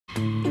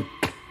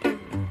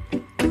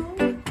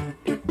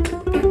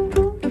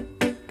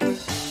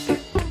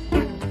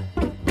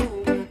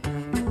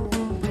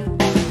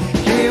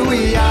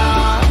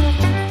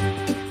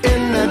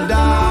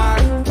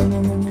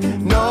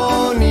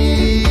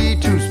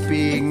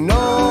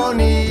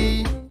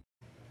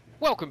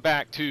Welcome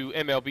back to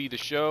MLB the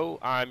Show.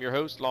 I'm your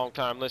host,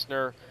 longtime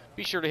listener.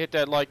 Be sure to hit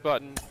that like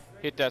button,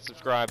 hit that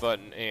subscribe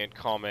button, and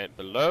comment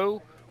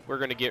below. We're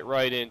going to get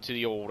right into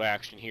the old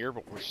action here,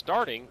 but we're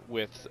starting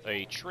with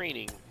a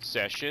training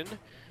session.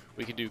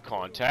 We can do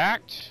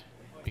contact.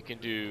 We can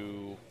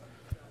do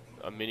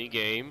a mini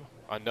game,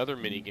 another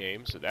mini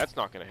game, so that's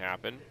not going to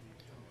happen.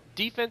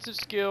 Defensive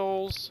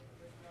skills,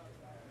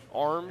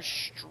 arm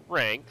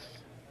strength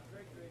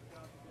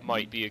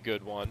might be a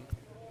good one.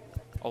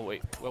 Oh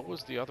wait, what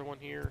was the other one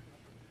here?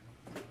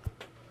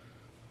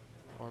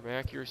 Arm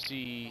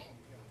accuracy,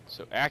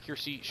 so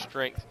accuracy,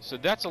 strength, so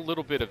that's a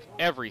little bit of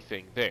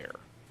everything there,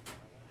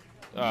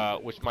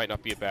 which might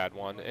not be a bad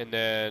one. And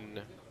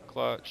then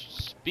clutch,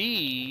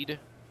 speed,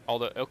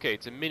 although, okay,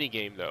 it's a mini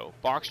game though.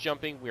 Box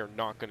jumping, we are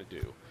not going to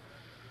do.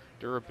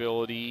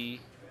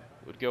 Durability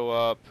would go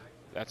up,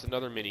 that's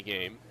another mini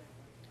game.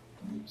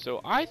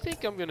 So I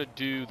think I'm going to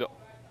do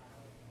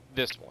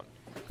this one.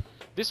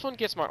 This one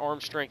gets my arm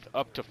strength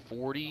up to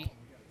 40.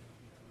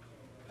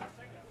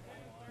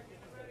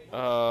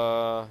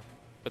 But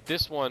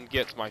this one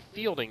gets my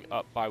fielding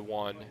up by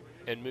 1.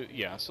 And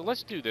yeah, so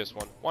let's do this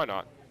one. Why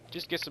not?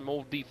 Just get some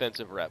old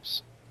defensive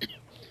reps.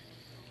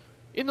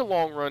 In the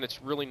long run,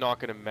 it's really not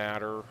going to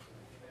matter,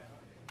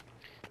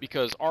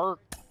 because our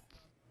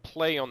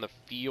play on the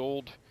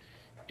field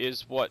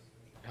is what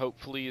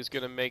hopefully is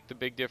going to make the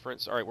big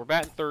difference. All right, we're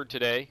batting third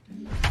today.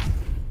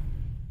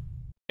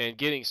 And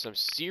getting some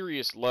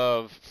serious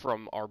love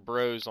from our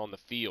bros on the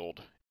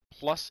field.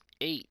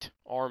 +8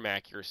 arm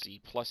accuracy,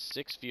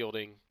 +6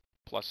 fielding,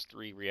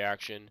 +3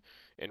 reaction.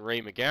 And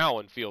Ray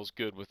McGowan feels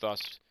good with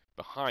us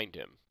behind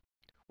him,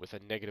 with a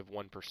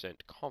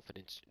 -1%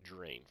 confidence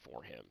drain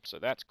for him. So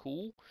that's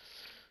cool.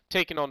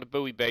 Taking on the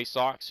Bowie Bay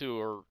Sox, who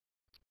are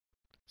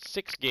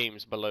 6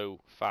 games below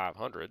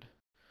 500.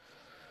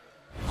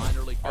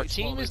 Our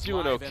team is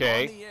doing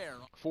okay.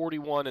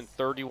 41 and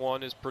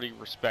 31 is pretty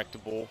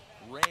respectable.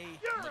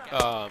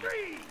 But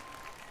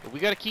we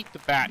got to keep the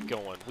bat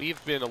going.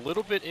 We've been a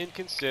little bit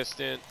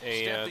inconsistent,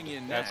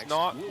 and that's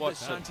not what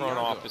the front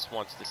office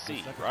wants to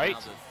see, right?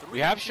 We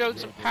have showed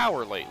some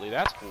power lately.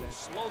 That's cool. We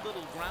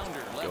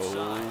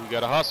got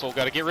to hustle.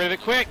 Got to get rid of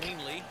it quick.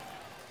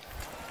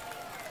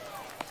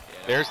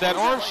 There's that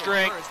arm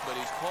strength.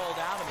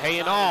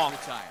 Paying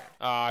off.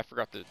 I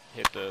forgot to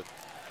hit the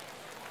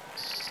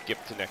skip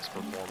to next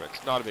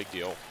performance. Not a big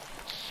deal.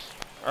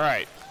 All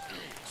right.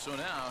 So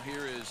now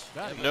here is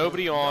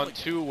nobody on,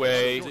 2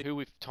 away.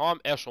 Tom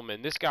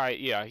Eshelman. This guy,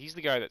 yeah, he's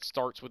the guy that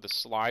starts with the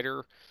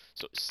slider.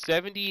 So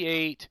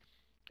 78,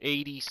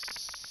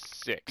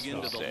 86.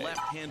 Into the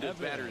left-handed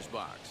batter's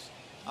box.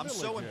 I'm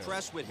so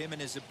impressed with him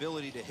and his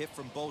ability to hit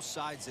from both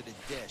sides of the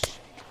dish.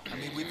 I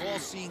mean, we've all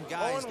seen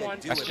guys that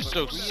do that's it, just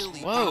so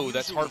really slow.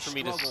 That's hard for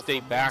me to stay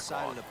back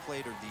side on. Of the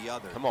plate or the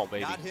other. Come on,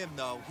 baby. Not him,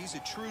 though. He's a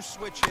true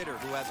switch hitter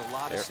who has a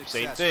lot of success.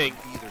 Same thing.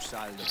 From either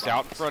side of the just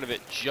out in front of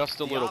it just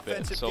a little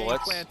bit. So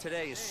let's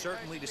today is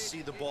certainly to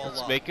see the ball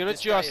up. make an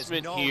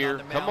adjustment here.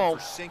 Come on.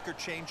 Sinker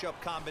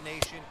change-up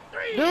combination.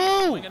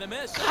 No!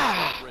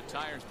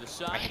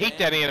 I hate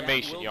that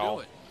animation,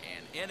 y'all.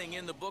 Ending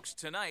in the books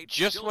tonight.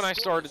 Just when I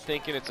started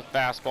thinking it's a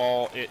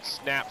fastball, it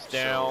snaps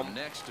down.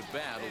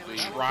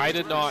 Try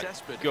to not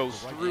go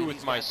through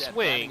with my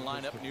swing,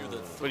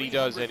 but he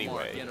does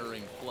anyway.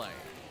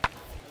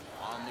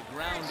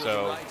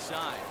 So,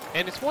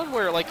 and it's one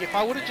where, like, if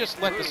I would have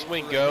just let the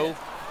swing go,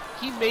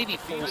 he maybe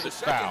pulls it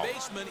foul.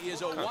 What kind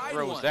of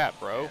throw is that,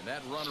 bro?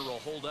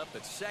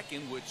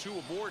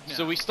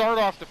 So we start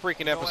off the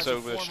freaking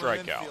episode with a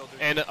strikeout.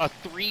 And a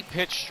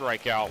 3-pitch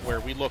strikeout where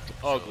we looked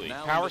ugly.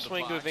 Power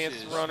swing to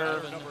advance the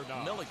runner.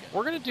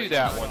 We're going to do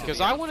that one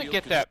because I want to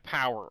get that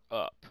power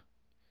up.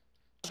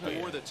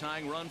 Score the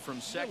tying run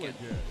from second.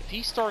 If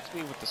he starts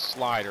me with the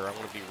slider, I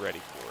want to be ready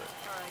for it.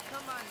 All right,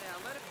 come on now,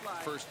 let it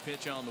fly. First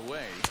pitch on the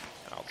way.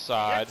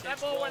 Outside. That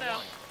ball went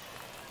out.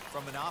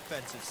 From an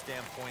offensive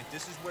standpoint,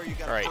 this is where you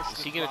got to push. All right,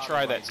 is he going to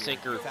try that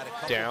sinker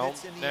down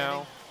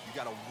now? You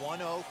got a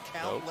 1-0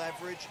 count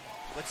leverage.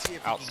 Let's see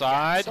if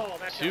outside,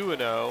 2-0. 2-0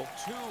 now.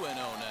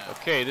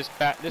 Okay, this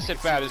at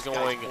bat is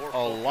going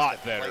a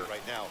lot better.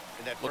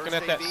 Looking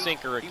at that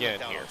sinker again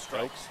here,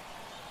 folks.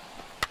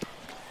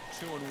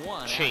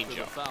 2-1. Change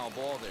up. Foul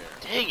ball there.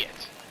 Dang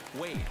it.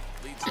 Wade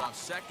leads off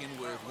second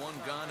with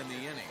 1 gone in the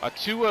inning. A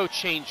 2-0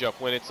 changeup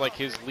when it's like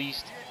his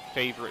least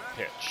favorite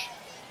pitch.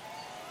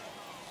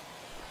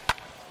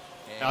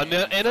 And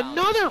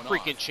another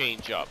freaking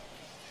changeup.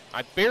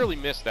 I barely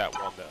missed that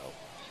one though.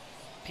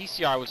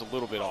 PCI was a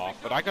little bit off,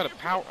 but I got a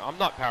power. I'm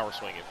not power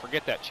swinging.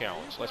 Forget that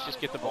challenge. Let's just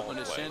get the ball in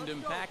play. Send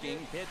him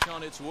packing. Pitch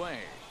on its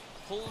way.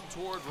 Pulled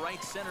toward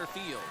right center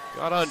field.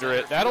 Got under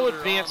it. That'll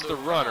advance the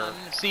runner.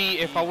 See,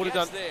 if I would have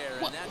done.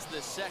 And that's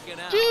the second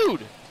out.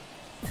 Dude,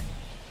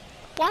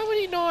 why would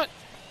he not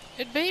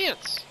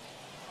advance?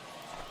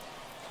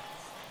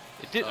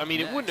 It did. I mean,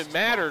 it wouldn't have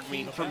mattered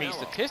for me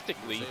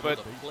statistically, but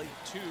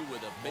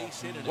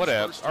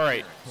whatever. All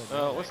right,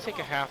 let's take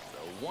a half.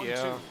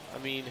 Yeah, I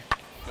mean,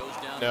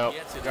 no,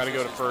 got to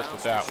go to first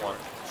with that one.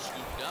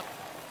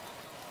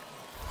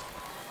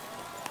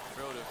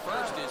 Throw to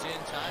first is in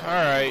All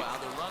right,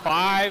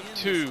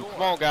 5-2.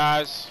 Come on,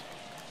 guys.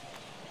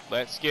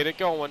 Let's get it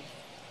going.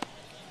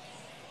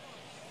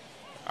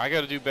 I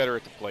got to do better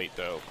at the plate,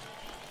 though.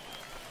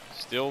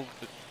 Still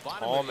the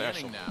tall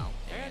national.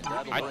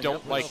 I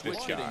don't like this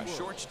guy. Junk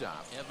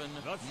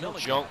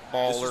This is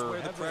baller.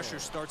 where the pressure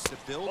starts to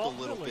build a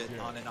little bit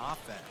on an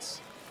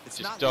offense. It's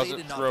Just not doesn't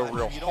late enough. throw I mean,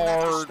 real you don't have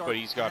to hard, start but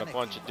he's got a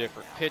bunch of panicking.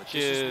 different But this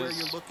is where pitches.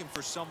 you're looking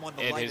for someone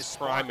to And light a his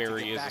spark to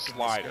primary get is a back in this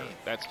slider. game.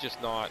 That's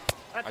just not,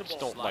 I just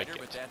don't like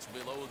it. That's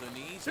below the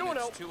knees.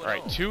 2-0. All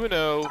right,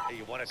 2-0. Hey,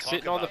 you want to talk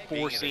Sitting on the about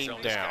being four in the seam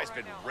zone. down. This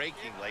guy's been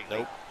raking lately.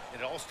 Nope.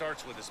 And it all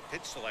starts with his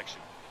pitch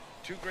selection.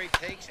 2 great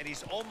takes, and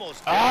he's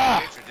almost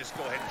pitcher. Just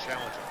go ahead and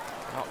challenge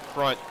him. Out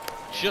front,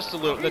 just a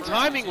little. The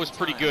timing was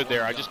pretty good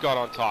there. I just got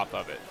on top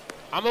of it.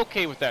 I'm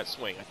okay with that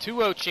swing. A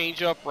 2-0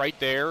 changeup right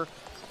there.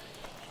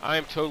 I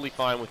am totally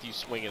fine with you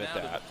swinging at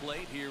that.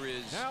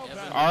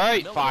 All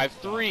right,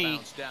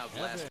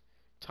 5-3.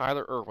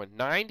 Tyler Irwin,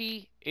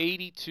 90,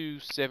 82,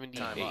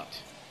 78.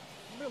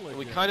 And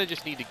we kind of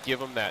just need to give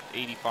him that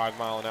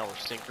 85-mile-an-hour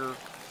sinker.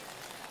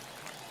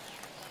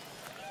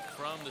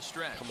 From the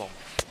stretch. Come on.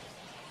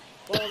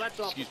 Ball, that's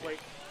off the Excuse me. plate.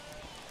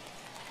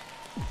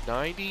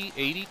 90,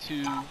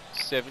 82,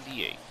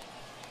 78.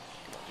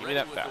 Give me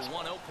that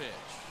fastball. 1-0 pitch.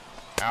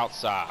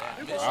 Outside.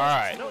 All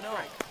right.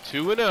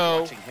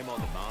 2-0. Watching him on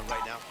the mound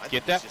right now, I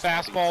Get think that he's just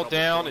having fastball trouble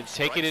down throwing and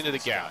take it strikes into to the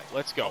this gap. guy.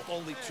 Let's go. Up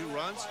only 2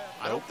 runs.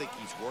 I don't think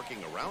he's working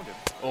around him.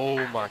 Oh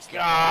my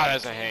God,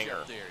 that's a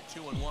hanger. There,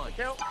 2-1.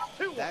 Count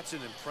 2-1. That's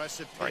an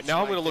impressive pitch. All right, now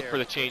I'm right going to look for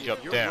there. the changeup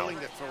If you're down. willing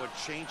to throw a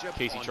changeup In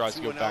case he on tries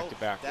to go 2-0,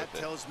 back-to-back that with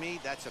it. tells me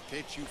that's a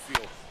pitch you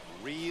feel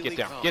really Get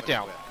down, confident get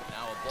down. with.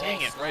 Now a ball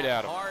Dang it, right slapped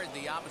at him. hard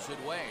the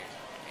opposite way.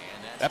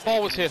 And that's That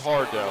ball was taken hit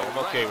hard, straight though. to I'm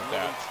right. okay with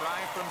that. Little try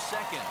from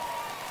second.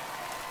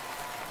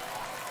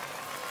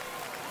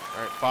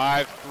 All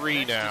right, 5-3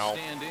 Next to now.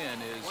 stand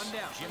in is One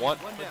down.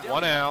 Jimmy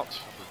One out.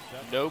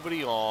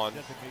 Nobody on.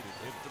 3-1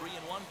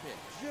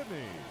 pitch.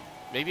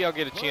 Maybe I'll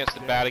get a chance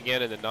to bat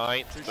again in the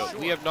 9th, but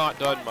we have not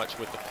done much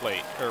with the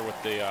plate, or with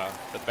the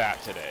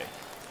bat today.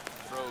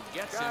 Throw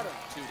gets him.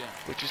 2 down.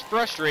 Which is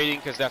frustrating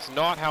because that's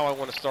not how I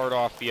want to start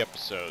off the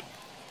episode.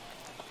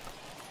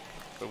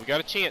 But we got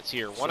a chance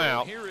here. One So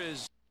out. Here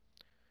is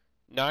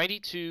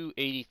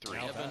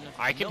 92-83. Evan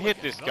I can Milligan.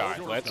 hit this guy.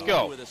 Let's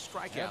go. With a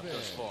strikeout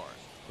thus far.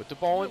 Put the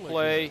ball in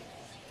play.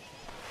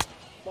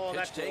 Ball, Pitch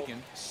that's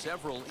taken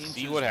several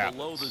inches what happens.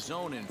 below the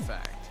zone, in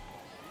fact.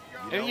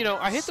 And you know,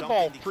 I hit the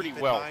ball something to pretty keep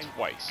in well mind,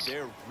 twice.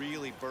 They're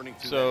really burning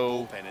through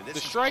So that bullpen, and the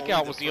this is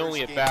strikeout was the the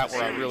only first at game bat of the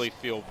where I series. really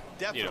feel, you know,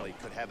 Definitely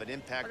could have an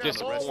impact on the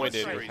rest of the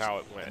disappointed with series, how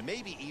it went. and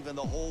maybe even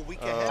the whole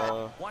week ahead.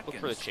 Look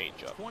for the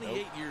changeup. 28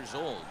 Nope. years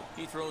old.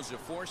 He throws a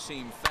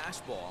 4-seam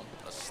fastball.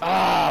 A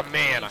Ah, slider,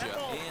 man, I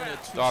changeup, and a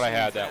thought I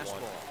had 2-seam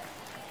that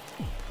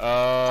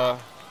one.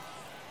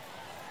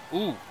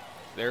 fastball. Ooh,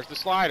 there's the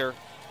slider.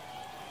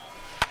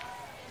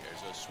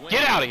 There's a swing.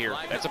 Get out of here.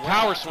 Drive That's it a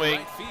power well to swing.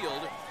 right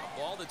field. A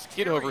ball that's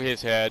Get over carried,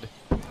 his head.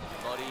 but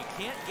he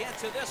can't get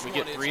to this We one.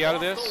 get It's 3 out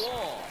of off this? the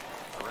wall.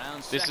 Around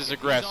This second, is he's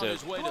aggressive. on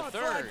his way to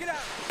third.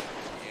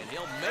 And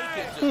he'll make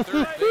it to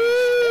third base.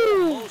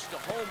 Woo-hoo! Almost a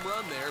home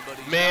run there, but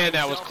he's Man, got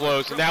that was himself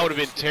close, a and that would have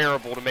been tremendous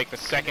terrible to make the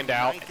second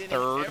out Ninth at inning,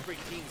 third. Every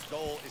team's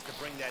goal is to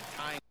bring that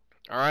time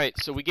All right,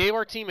 so we gave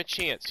our team a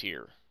chance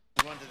here.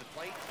 run to the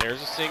plate.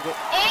 There's a single.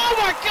 Oh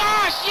my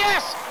gosh,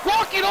 yes!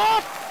 Walk it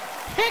off!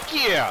 Heck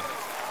yeah!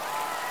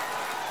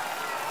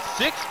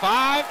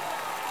 6-5,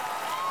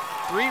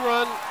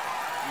 3-run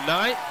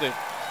ninth to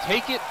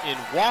take it in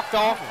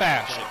walk-off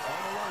fashion.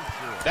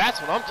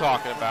 That's what I'm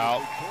talking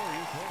about.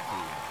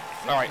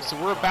 All right,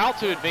 so we're about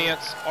to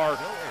advance our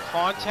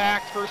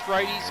contact versus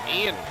righties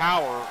and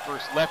power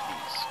versus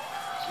lefties.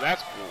 So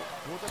that's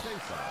cool.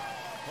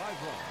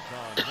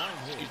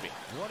 Excuse me.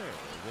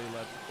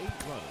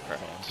 Right.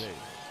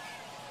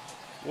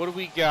 What do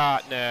we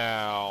got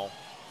now?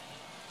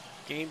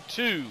 Game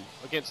 2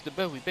 against the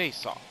Bowie Bay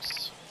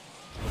Sox.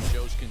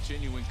 Shows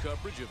continuing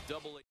coverage of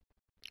Double-A.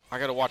 I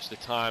got to watch the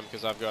time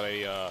because I've got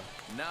a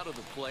Now to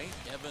the plate,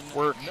 Evan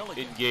work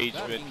Milligan.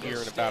 engagement Looking to here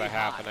in stay about a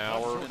half hot. an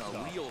hour. Been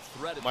a real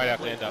threat at Might the have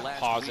to plate end the up last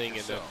pausing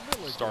week and or then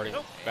so. starting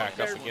back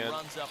up This one again.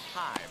 runs up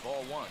high,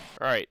 ball 1. All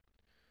right.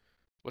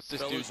 What's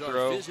this dude Fellows, our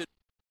throw? visit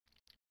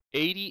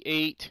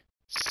 88,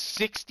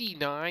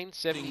 69, team as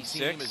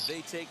 76.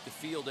 they take the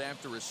field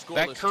after a scoreless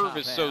That curve top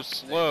is so half.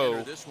 They slow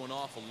enter this one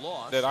off a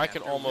loss that I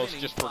can after almost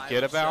winning just 5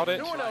 forget of about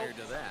 7 it prior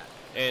to that.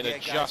 and Yeah,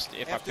 guys, adjust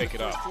if I after pick the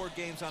it up. first 4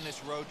 games on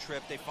this road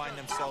trip, they find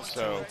themselves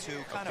So,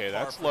 2-2, kind okay, of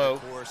par that's for low.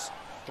 the course.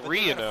 But 3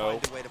 they're and gonna 0.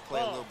 find a way to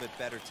play a little bit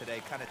better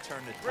today, kind of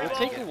turn the We'll tide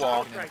take and a get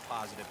walk. in a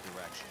positive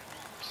direction.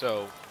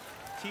 So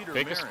Teeter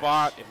pick a Maris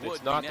spot. If would it's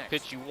be not the next.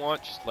 pitch you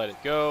want, just let it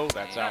go.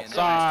 That's And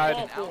outside.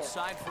 taken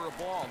outside for a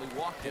ball. He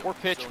walked it.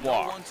 4-pitch So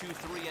walk. No 1, 2,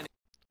 3, and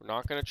We're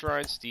not going to try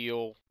and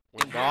steal.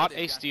 We're And here not they've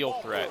a got steal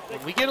ball threat. four.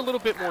 When we get a little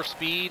bit more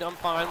speed, I'm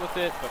fine with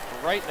it. But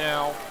for right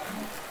now,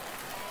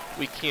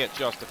 we can't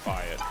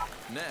justify it.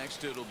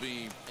 next it'll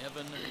be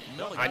Evan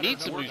Milligan. I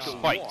need some new Worked a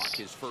spikes. walk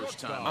his first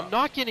time. I'm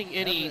not getting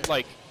any,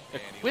 like,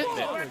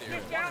 equipment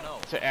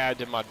to add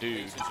to my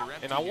dude.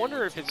 And I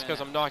wonder if it's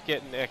because I'm not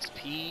getting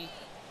XP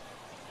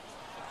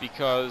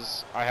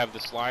because I have the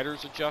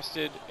sliders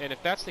adjusted. And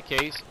if that's the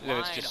case, then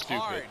it's just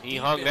stupid. He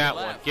hung that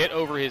one. Get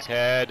over his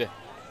head.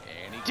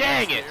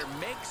 Dang it!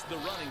 Makes the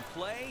running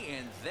play,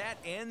 and that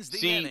ends the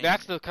See, inning.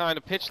 that's the kind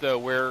of pitch, though,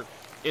 where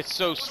it's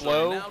so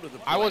slow.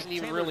 I wasn't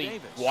even really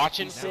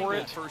watching for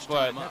it,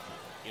 but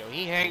you know,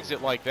 he hangs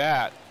it like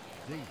that.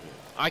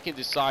 I can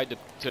decide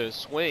to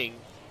swing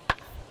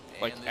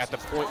like at the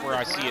point where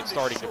I see it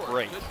starting to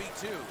break. Could be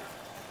two.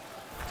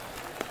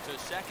 To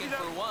second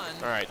for one.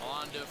 All right.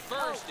 On to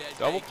first.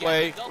 Double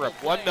play. We're up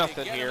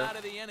 1-0 here.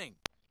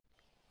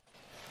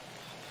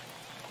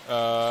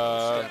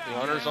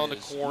 Runners on the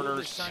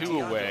corners,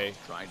 2 away.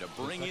 Trying to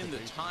bring in the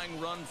tying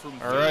run from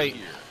all right.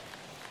 here.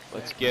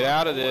 Let's get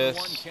out of this.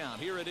 1-1 count.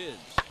 Here it is.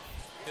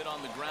 Hit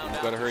on the ground.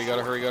 Gotta hurry,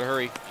 gotta hurry, gotta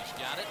hurry. He's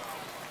got it.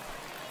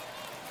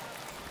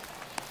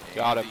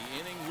 Got him.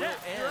 The inning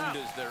will end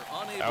as they're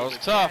unable That was to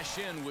tough.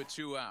 cash in with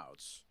 2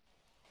 outs.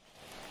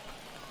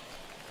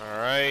 All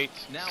right,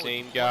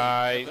 same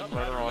guy,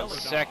 runner on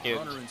second.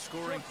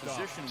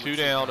 2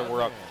 down, and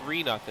we're up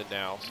 3-0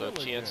 now. So a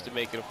chance to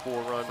make it a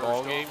 4-run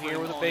ball game here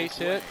with a base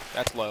hit.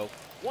 That's low.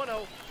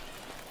 1-0.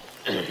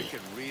 You can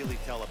really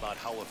tell about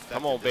how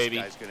effective this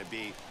guy's going to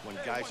be when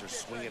guys are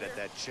swinging at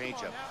that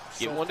changeup.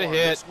 Get one to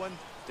hit. This one,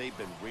 they've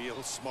been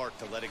real smart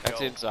to let it That's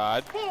go.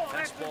 inside.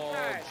 Fastball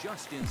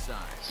just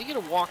inside. Is he gonna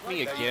walk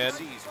me Now you again? can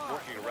see he's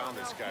working around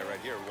this guy right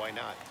here. Why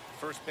not?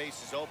 First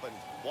base is open.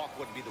 Walk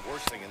wouldn't be the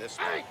worst thing in this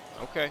spot.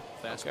 Okay.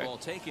 Fastball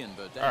taken,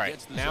 but that All right.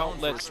 gets the Now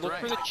zone let's for a look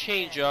for strike. the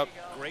changeup.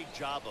 Great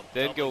job of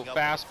Then go doubling up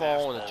with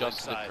fastball and adjust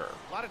to the inside. curve.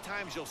 A lot of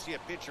times you'll see a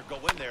pitcher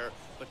go in there,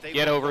 but they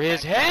Get won't over go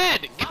his back down.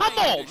 head. Come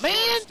Flying on, to man.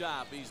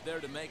 shortstop. He's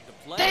there to make the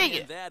play, Dang and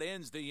it. that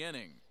ends the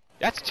inning.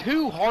 That's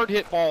 2 hard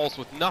hit balls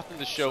with nothing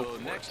to show So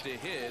for next it.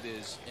 to hit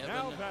is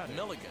Evan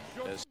Milligan.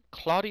 As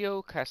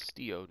Claudio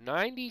Castillo, he'll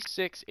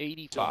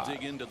 96-85.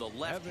 dig into the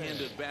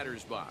left-handed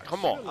batter's box.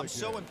 Come on. I'm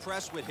so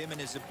impressed with him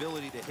and his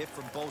ability to hit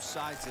from both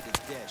sides of the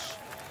dish.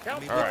 I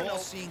mean, All we've right. all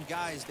seen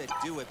guys that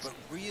do it, but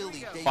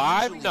really they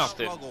 5-0. usually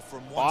struggle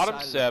from one Bottom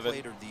side 7. of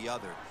the plate or the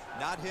other.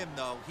 Not him,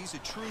 though. He's a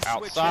true switch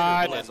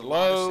Outside hitter who has and a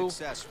lot low. of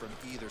success from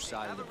either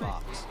side of the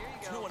box.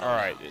 All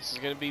right, this is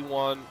going to be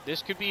one.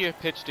 This could be a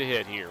pitch to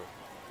hit here.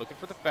 Looking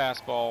for the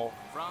fastball.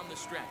 From the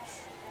stretch.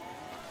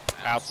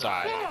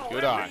 Outside.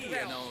 Good eye.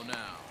 3-0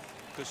 now.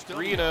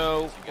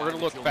 3-0. We're going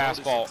to look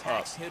fastball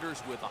up.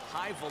 Hitters with a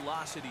high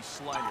velocity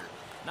slider.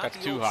 Not That's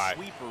the too old high.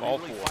 sweeper, Ball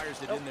really 4.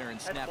 fires it in there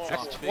and snaps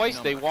That's off big twice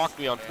they numbers. walked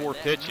me on 4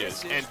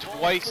 pitches, and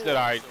twice that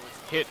I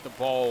hit the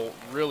ball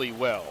really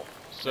well.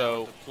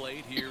 So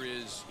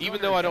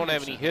even though I don't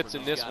have any hits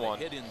in this one,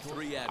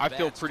 I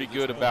feel pretty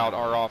good about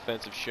our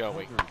offensive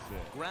showing.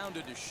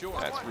 Grounded to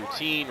short. That's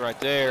routine right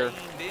there. Leaned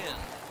in.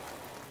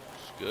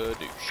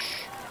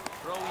 Skadoosh.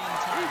 Throw in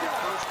time to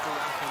first for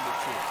out into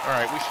 2. All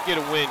right, we should get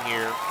a win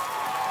here,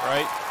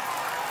 right?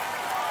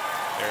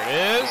 There it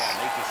is.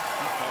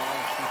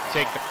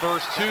 Take the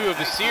first 2 of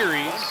the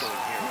series.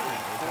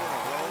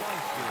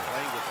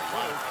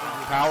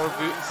 Power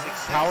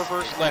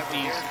versus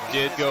lefties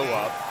did go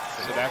up,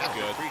 so that's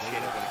good.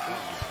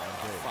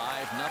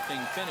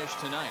 5-0 finish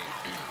tonight.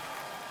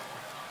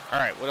 All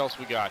right, what else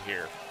we got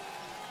here?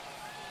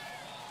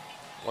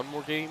 One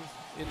more game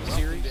in the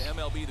series. To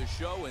MLB the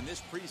Show in this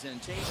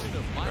presentation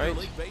of minor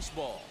league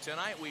baseball.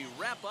 Tonight we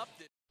wrap up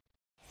the...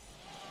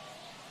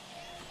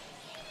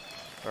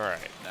 All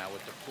right. Now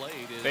with the plate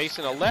is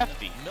facing a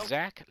lefty,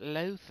 Zach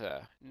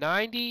Lothar,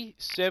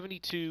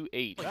 90-72-80.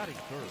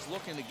 He's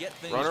looking to get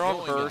things Runner on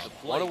going first,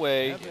 at the 1 plate.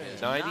 away, It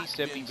has not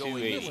been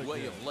going his 90-72-80.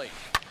 way of late.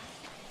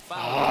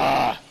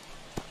 Ah,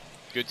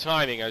 good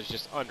timing. I was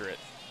just under it.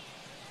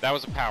 That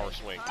was a power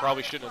swing.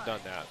 Probably shouldn't have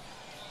done that.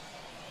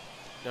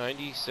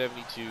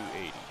 90-72-80.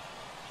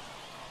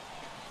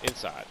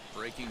 Inside.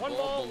 Breaking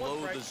ball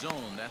below the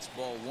zone. That's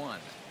ball 1.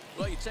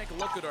 Well, you take a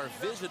look at our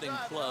visiting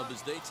club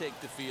as they take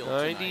the field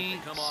tonight. They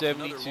come off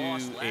another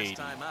loss last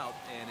time out,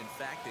 and in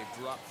fact, they've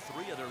dropped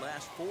 3 of their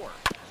last 4.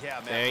 Yeah,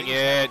 man, Dang things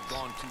it. haven't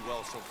gone too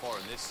well so far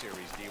in this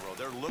series, D-Row.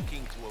 They're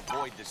looking to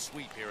avoid the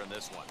sweep here in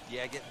this one.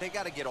 Yeah, they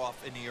got to get off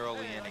in the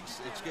early innings.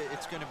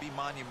 It's going to be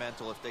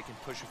monumental if they can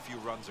push a few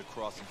runs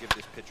across and give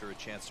this pitcher a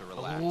chance to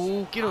relax.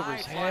 Ooh, get over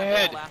his High fly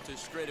head. ball out to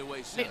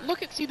straightaway center. Man,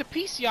 look at, see, the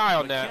PCI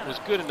on that was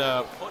good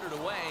enough. Put it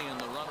away, and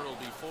the runner will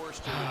be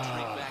forced to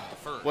retreat back to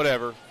first.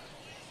 Whatever.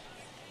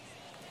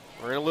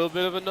 We're in a little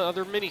bit of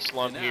another mini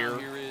slump And here. now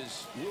here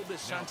is Wilbur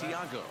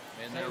Santiago.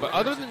 And But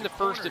other than the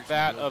first at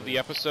bat of the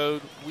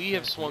episode, we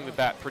have swung the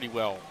bat pretty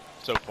well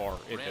so far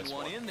in ran this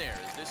one one. in there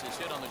as this is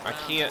hit on the I ground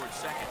can't, towards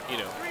second. you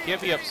know, can't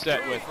be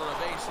upset with. For a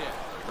base hit.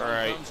 All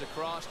right. Comes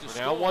across to We're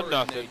now score,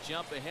 1-0. and they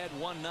jump ahead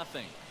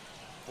 1-0.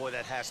 Boy,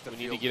 that has to We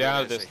feel need to get good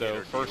out of as this a though.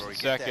 hitter, First D-Row. and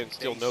Get that second,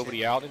 still base nobody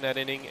hit. out in that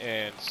inning,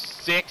 and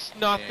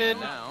 6-0. And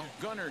now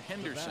Gunnar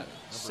Henderson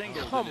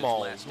singled in Come his on,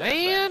 last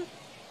man.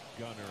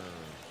 Gunnar Henderson.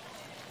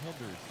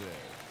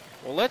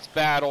 Well, let's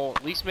battle,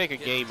 at least make a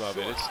game of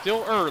it. It's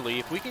still early.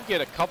 If we can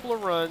get a couple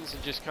of runs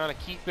and just kind of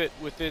keep it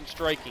within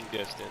striking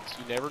distance,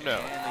 you never know.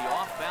 And the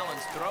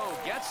off-balance throw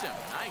gets him.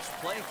 Nice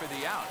play for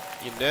the out.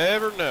 You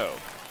never know.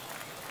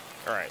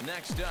 All right.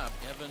 Next up,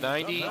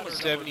 90,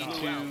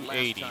 72,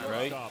 80,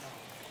 right?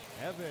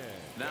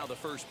 Now the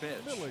first pitch.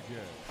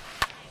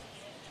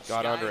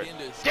 Got under it.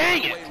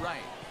 Dang it! Right.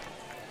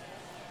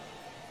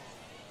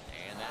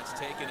 And that's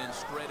taken in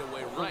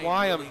straightaway right.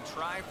 Why I'm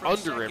under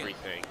second.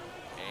 everything.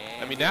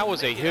 I mean, that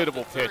was a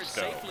hittable pitch,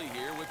 though.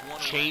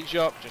 Change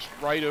up just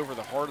right over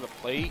the heart of the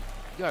plate.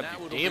 You got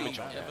to do damage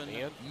on that,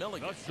 man.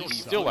 Milligan.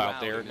 He's still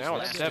out there. Now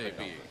it's 7.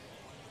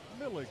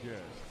 Milligan.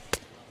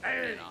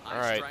 All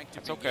right,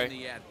 that's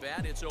okay.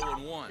 It's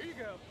 0-1.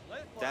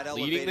 That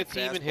Leading the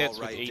team in hits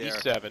right with there,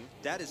 87.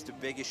 that is the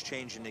biggest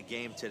change in the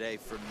game today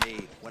for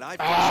me. When I first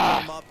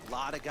came up, a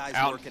lot of guys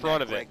out in working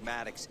front at of it. Greg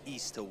Maddox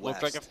east to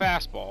west. Looked like a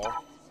fastball.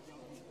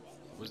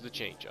 Was the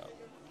changeup.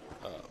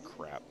 Oh,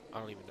 crap. I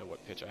don't even know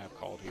what pitch I have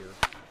called here.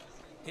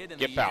 Hit in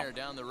Get the foul. air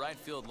down the right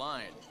field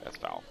line. That's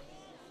foul.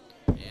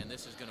 And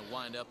this is going to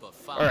wind up a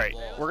foul All right,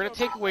 ball. we're going to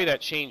take away that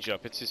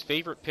changeup. It's his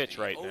favorite pitch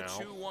right now.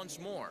 0-2 once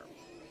more.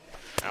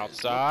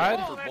 Outside.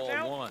 For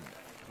ball 1.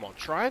 Come on,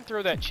 try and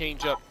throw that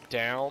changeup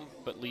down,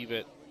 but leave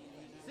it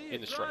in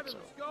the strike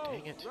zone.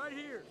 Dang it.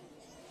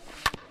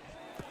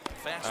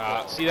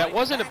 See, that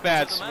wasn't a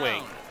bad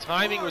swing.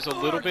 Timing was a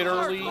little bit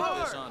early,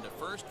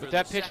 but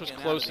that pitch was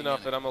close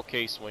enough that I'm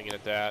okay swinging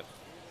at that.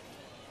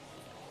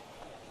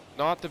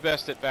 Not the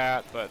best at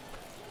bat, but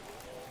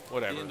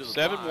whatever.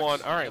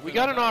 7-1. All right, we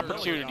got an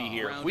opportunity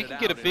here. We can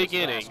get a big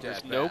inning.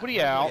 There's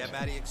nobody out. Yeah,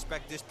 Matty,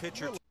 expect this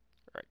pitcher.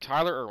 All right,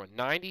 Tyler Irwin,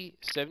 90,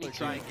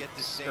 72,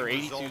 or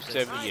 82,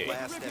 78.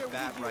 Last at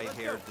bat right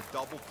here. The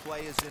double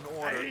play is in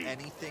order.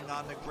 Anything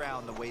on the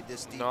ground, the way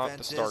this defense Not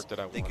the start that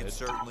I they can wanted.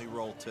 certainly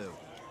roll too.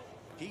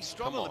 He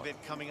struggled a bit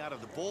coming out of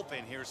the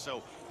bullpen here,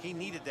 so he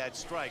needed that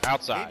strike.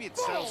 Outside. Maybe it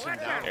settles him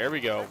down. There we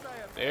go.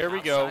 There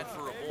we go. Outside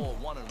for a ball,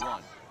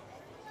 1-1.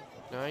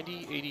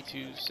 90,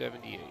 82,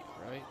 78,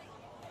 right?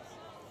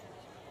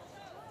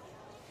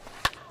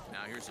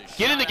 Now here's a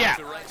Get in the gap.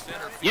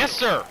 Yes,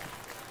 sir.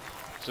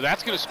 So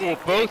that's going to score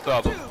both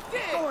of them.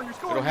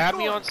 It'll have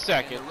me on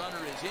second. The runner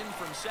is in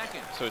from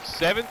second. So it's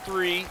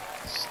 7-3.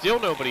 Still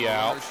nobody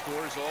out.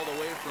 Scores all the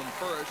way from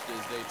first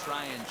as they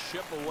try and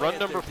chip away Run at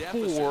number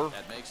the 4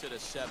 That makes it a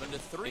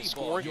 7-3 in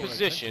scoring ball.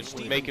 position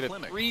would make it a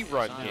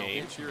 3-run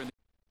game.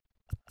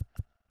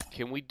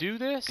 Can we do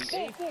this?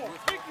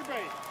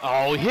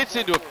 Oh, he hits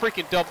into a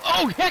freaking double.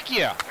 Oh, heck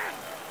yeah.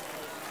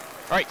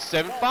 All right,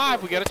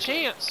 7-5. We got a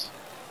chance.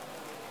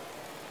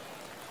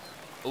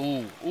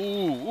 Ooh, ooh,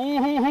 ooh,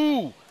 ooh,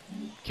 ooh.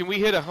 Can we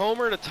hit a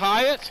homer to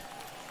tie it?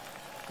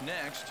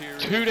 Next, here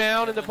 2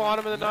 down in the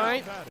bottom of the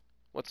ninth.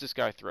 What's this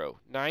guy throw?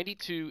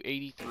 92,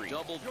 83.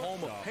 Doubled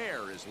home a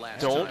pair is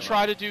last Don't time.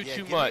 try to do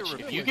too much.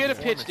 If you get a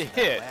pitch to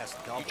hit,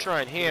 you try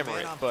and hammer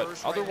it.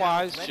 But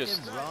otherwise,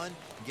 just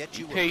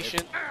be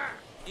patient.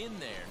 In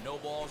there, no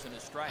balls and a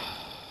strike.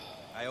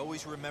 I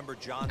always remember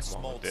John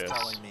Smoltz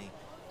telling me.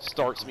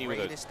 Starts me with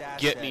a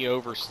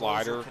get-me-over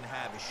slider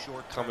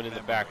coming in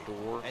the back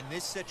door. And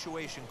this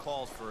situation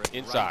calls for it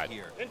Inside. right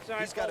here.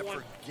 He's got to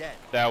forget.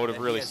 That would have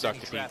really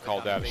sucked if he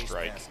called that a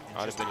strike.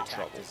 I'd have been in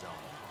trouble.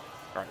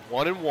 All right,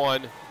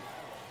 1-1.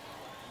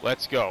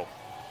 Let's go.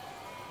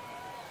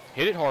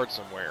 Hit it hard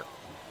somewhere.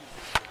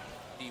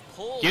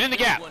 Get in the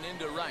gap.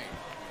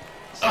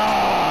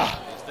 Ah!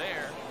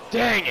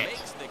 Dang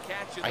it.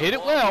 I hit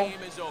it well.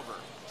 It's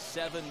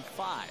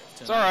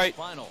all right.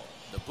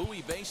 The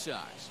Bowie Bay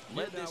Sox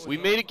led this. We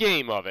made a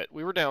game of it.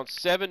 We were down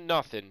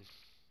 7-0.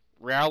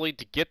 Rallied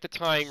to get the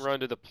tying run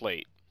to the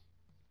plate.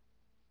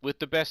 With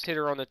the best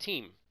hitter on the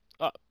team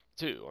up,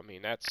 too. I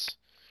mean, that's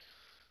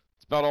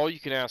about all you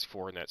can ask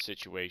for in that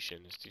situation,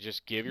 is to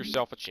just give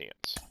yourself a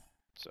chance.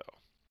 So.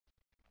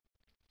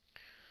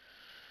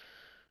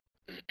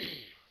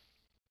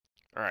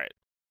 All right.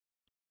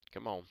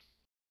 Come on.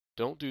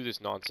 Don't do this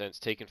nonsense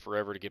taking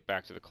forever to get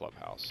back to the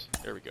clubhouse.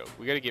 There we go.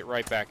 We got to get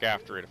right back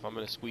after it if I'm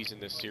going to squeeze in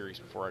this series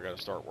before I got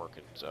to start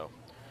working. So,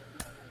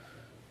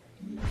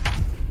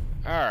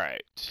 all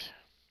right.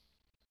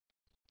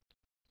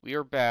 We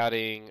are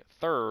batting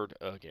third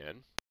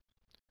again.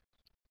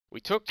 We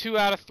took 2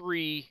 out of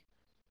 3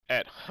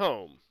 at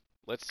home.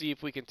 Let's see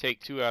if we can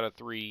take 2 out of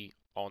 3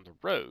 on the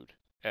road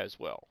as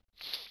well.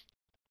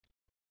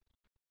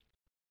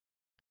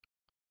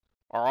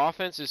 Our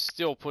offense is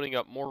still putting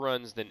up more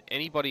runs than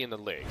anybody in the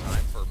league.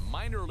 Time for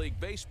minor league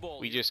baseball.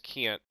 We just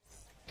can't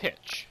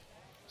pitch.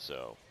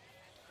 So.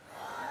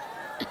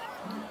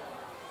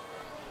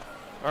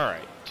 All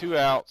right, 2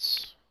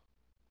 outs.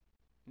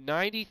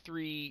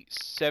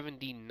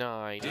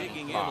 93-79.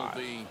 Digging in will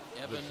be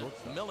Evan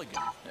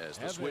Milligan as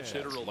the switch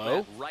hitter will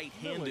bat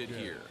right-handed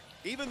here.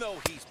 Even though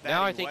he's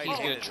now I think he's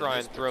going to try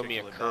and throw me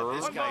a curve.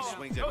 This guy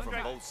swings it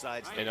from both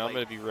sides. And I'm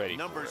going to be ready.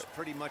 Numbers for it.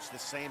 pretty much the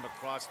same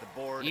across the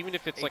board. Even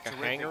if it's like a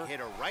hanger.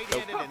 Hitter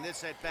right-handed in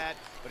this at bat,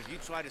 but if you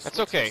try to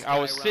that's okay. I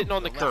was sitting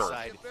on the curve.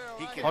 Side,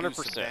 he can 100%.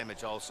 Do some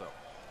damage also.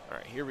 All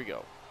right, here we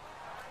go.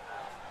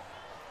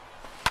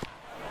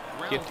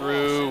 Get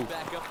through.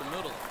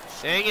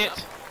 Dang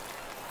it.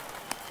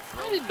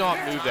 I did not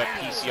move that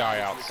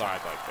PCI outside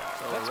like that.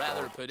 So a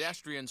rather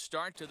pedestrian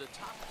start to the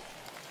top.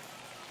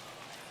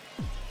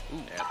 Ooh.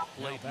 At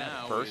the plate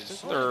now First and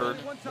third.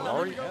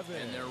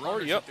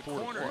 Already up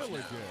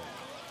 4-1.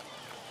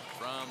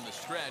 From the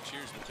stretch,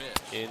 here's the pitch.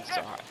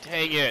 Inside.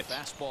 Dang it.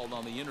 Fastball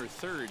on the inner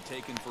third,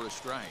 taken for a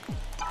strike.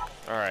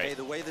 All right. Hey,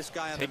 the way this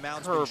guy on the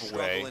mound's been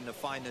struggling to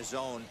find the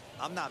zone,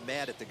 I'm not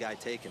mad at the guy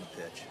taking a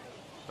pitch.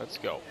 Let's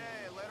go.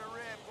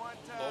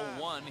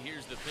 0-1,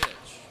 here's the pitch.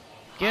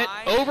 Get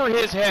over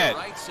his head.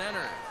 Right center.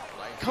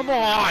 Right Come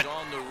on.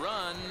 On the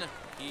run.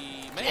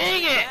 He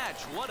Dang it.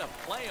 catch. What a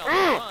play on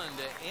the run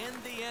to end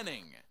the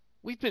inning.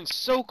 We've been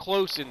so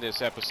close in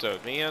this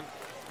episode, man.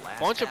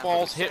 Bunch of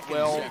balls hit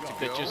well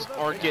that just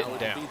aren't getting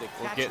down.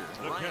 We're getting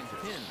through.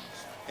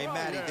 Hey,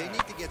 Matty, they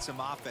need to get some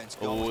offense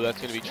going. Oh, that's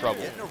going to be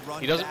trouble.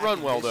 He doesn't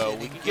run well, though.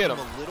 We can get him.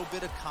 A little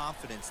bit of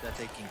confidence that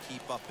they can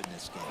keep up in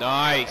this game.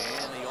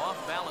 Nice. And the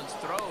off-balance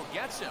throw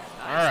gets him.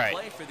 Nice All right.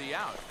 play for the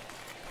out.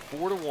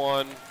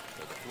 4-1.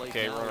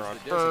 Okay, runner on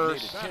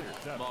first.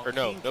 Or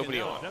no,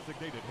 nobody on.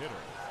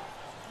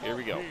 Here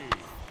we go.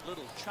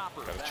 Little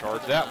chopper. Gotta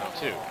charge that one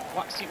too.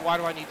 Why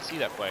do I need to see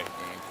that play?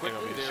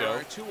 Quickly, there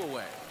are 2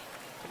 away.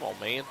 Come on,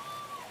 man.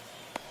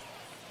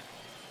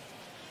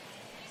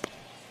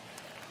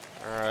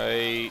 All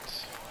right.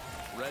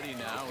 Ready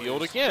now.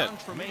 Field again.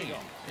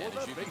 And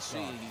as you can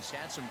see, he's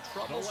had some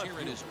troubles here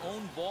in his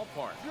own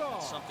ballpark.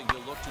 That's something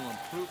he'll look to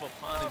improve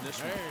upon in this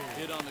one.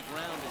 Hit on the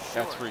ground is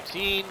short. That's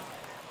routine.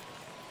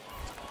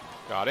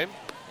 Got him.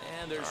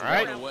 And there's All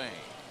right. one away.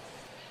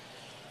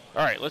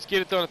 All right, let's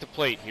get it done at the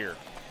plate here.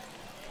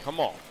 Come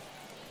on.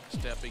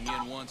 Stepping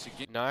in once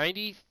again.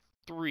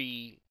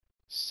 93,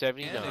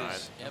 79,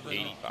 Evan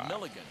 85.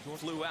 Milligan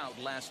flew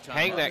out last time.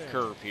 Hang that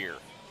curve here.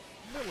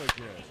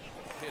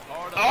 Hit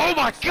hard Oh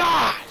my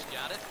God!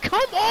 Got it.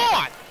 Come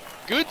on!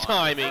 Good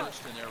timing.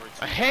 First, and there were 2.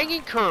 A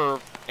hanging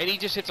curve, and he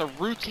just hits a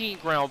routine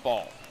ground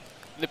ball.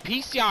 And the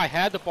PCI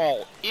had the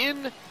ball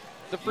in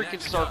the freaking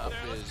Next circle. up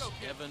is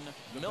Evan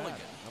Milligan.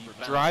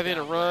 Drive in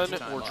a run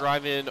or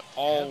drive in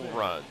all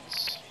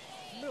runs.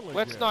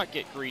 Let's not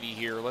get greedy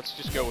here. Let's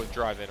just go with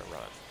drive in a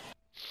run.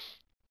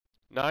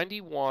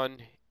 91,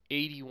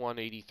 81,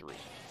 83.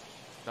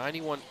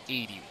 91,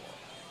 81,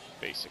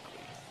 basically.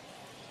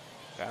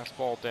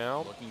 Fastball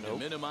down. Looking to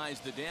minimize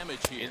the damage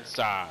here.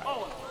 Inside.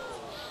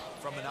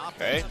 From an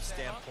offensive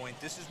standpoint,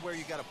 this is where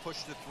you got to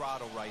push the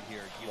throttle right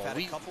here. You've had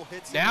a couple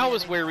hits. Now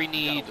is where we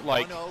need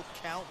like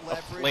a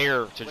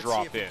flare to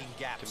drop in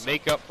to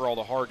make up for all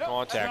the hard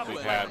contact we've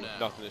had with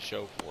nothing to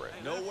show for it.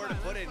 Nowhere to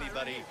put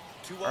anybody.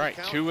 2-0 All right,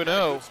 count,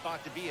 2-0.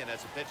 Spot to be in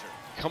as a pitcher.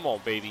 Come on,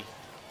 baby.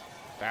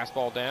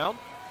 Fastball down.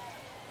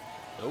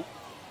 Nope.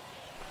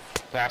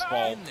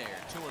 Fastball. In there,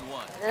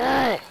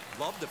 2-1.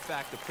 Love the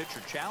fact the pitcher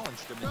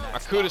challenged him in that I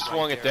could have spot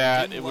swung right at there.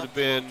 that. Didn't It would love have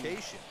the been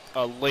location.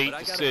 a late But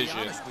I gotta be decision.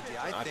 honest with you,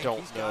 I I think don't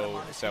he's got him know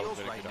on his if that would have heels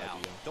been a right good now.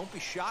 idea. Don't be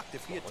shocked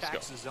if he Let's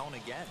attacks go. the zone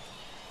again.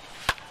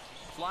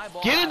 Fly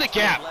ball Get in the out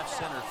gap. Left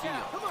center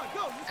field.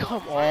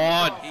 Come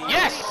on. He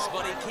Yes! leaps,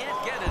 but he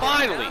can't get it.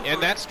 Finally.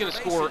 And that's going to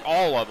score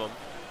all of them.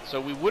 So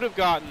we would have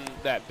gotten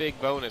that big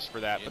bonus for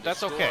that, but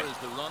that's okay. Is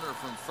the runner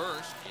from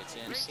first. It's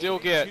We still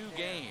get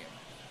game.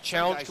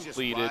 challenge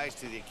completed.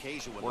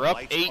 We're up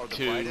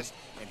 8-2.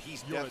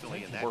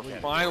 We're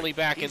finally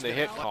back in the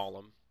hit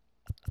column.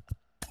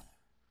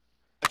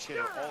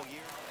 So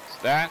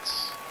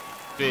that's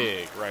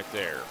big right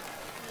there.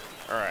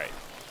 All right.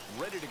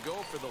 Ready to go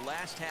for the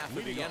last half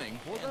of the inning.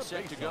 And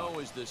set to go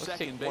is the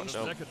second take one.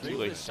 baseman, No, too late to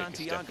take a step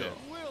Santiago.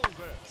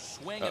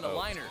 Swing and a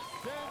liner.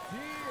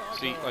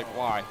 See, like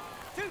why?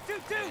 And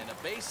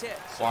a base hit.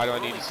 Why do I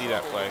need to see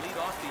that play? Lead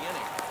off the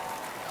inning.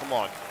 Come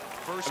on.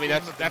 I mean,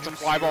 that's a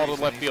fly ball to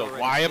the left field.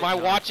 Why am I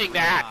watching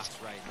that?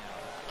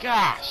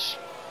 Gosh.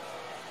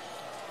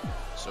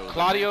 So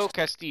Claudio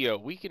Castillo.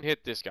 We can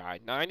hit this guy.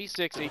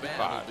 96, the 85.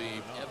 bat will be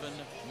Evan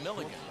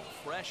Milligan.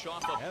 Fresh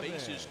off of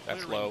bases.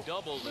 That's clearing low.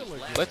 doubles his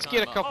last Let's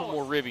get a time couple up.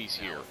 more ribbies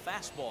here.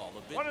 Fastball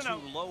a bit too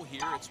low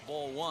here. It's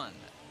ball 1.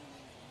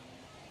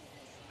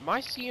 Am I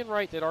seeing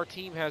right that our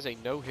team has a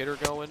no-hitter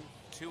going,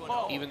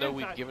 2-0. even though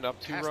we've given up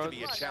 2 Has runs? to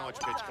be a challenge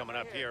pitch coming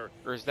up here.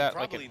 Or is that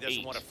like Probably an doesn't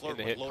 8 want to flirt in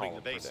the with hit loading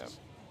column the for them? bases.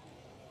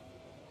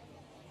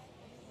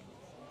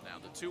 Now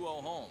the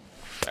 2-0 home.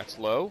 That's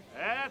low.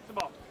 That's the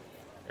ball.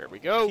 There we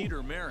go.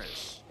 Peter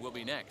Maris will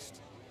be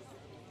next.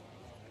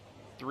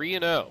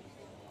 3-0.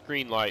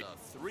 Green light.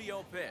 The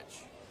 3-0 pitch.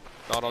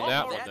 Not on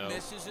that one, That though.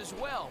 misses as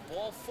well.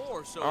 Ball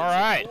 4. So All it's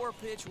right. a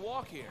 4-pitch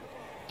walk here.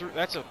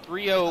 That's a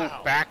 3-0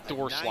 Wow.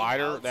 backdoor A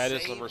slider. nine-out That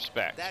is save. some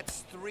respect.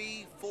 That's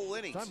 3 full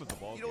innings.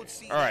 You don't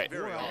see All right. that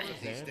very often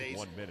these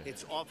days.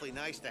 It's awfully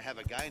nice to have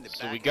a guy in the back.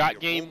 So we of got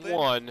your game bullpen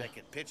 1 that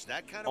can pitch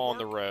that kind of on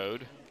the work.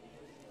 road.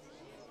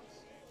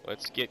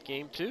 Let's get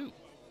game 2.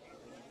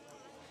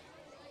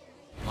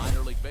 Minor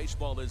League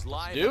Baseball is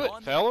live. Do and it,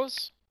 on.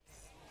 fellas.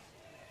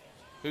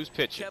 Who's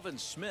pitching? Kevin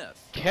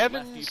Smith.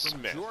 Kevin lefty from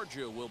Smith.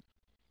 Georgia will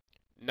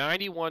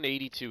 91,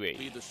 82, be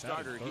 80. the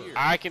starter here.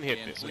 I can hit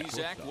And this please,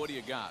 guy. Zach, what do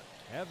you got?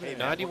 Hey,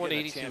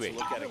 91.82.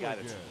 Look at a guy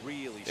that's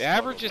really The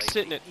average is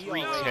sitting at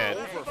 310.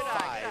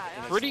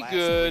 Pretty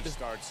good,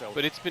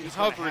 but it's been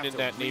hovering in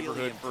that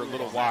neighborhood for a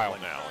little while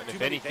now. And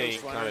if anything,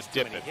 kind of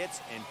dipping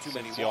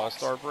since the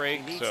All-Star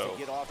break. So,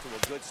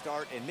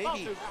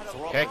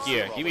 heck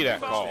yeah, give me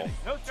that call.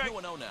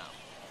 2-0 now.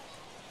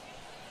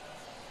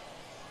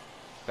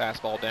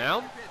 Fastball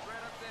down.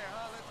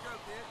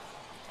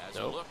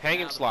 Nope.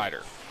 Hanging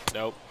slider.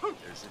 Nope.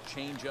 There's a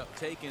changeup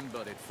taken,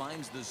 but it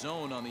finds the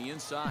zone on the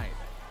inside.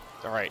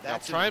 All right, now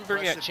try and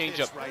bring that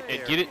changeup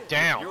and get it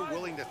down.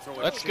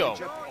 Let's go.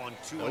 On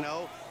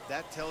 2-0.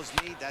 That tells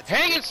me that's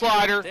hanging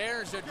slider.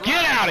 There's a drive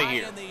Get out of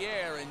here. in the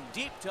air and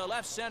deep to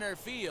left center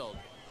field.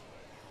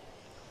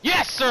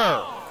 Yes,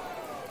 sir.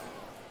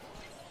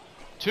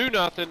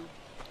 2-0.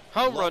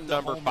 Home run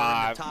number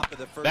 5.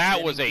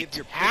 That was a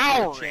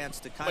towering,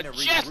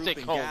 majestic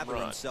home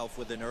run.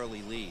 With an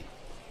early lead.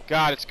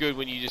 God, it's good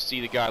when you just see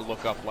the guy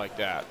look up like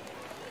that,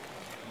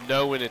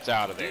 knowing it's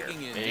out of there, and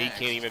he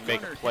can't even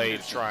make a play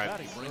to try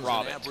and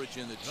rob it.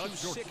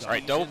 All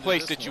right, double play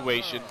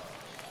situation.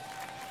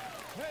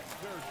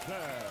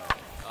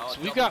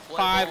 So we've got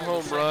 5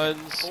 home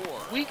runs.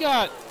 We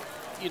got,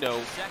 you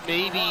know,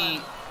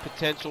 maybe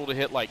potential to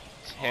hit like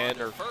 10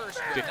 or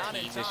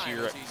 15 this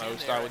year at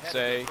most, I would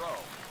say.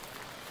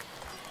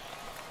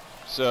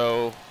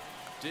 So,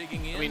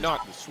 I mean,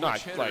 not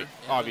like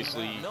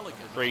obviously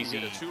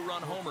crazy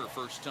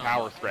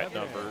power threat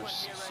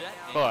numbers,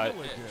 but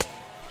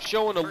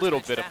showing a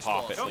little bit of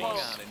pop at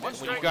least. And when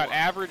you've got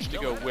average to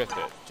go with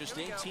it, just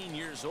 18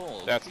 years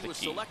old, that's he the was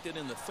key. Selected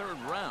in the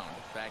 3rd round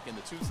back in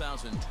the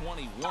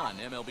 2021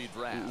 MLB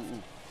draft.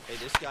 Hey,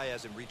 this guy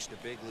hasn't reached the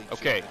big league.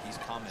 Okay, He's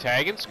coming.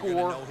 tag and You're gonna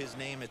score. know his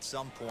name at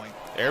some point.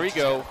 There we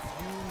go. A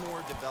few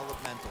more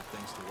developmental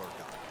things to work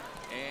on.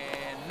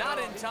 And not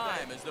in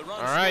time as the run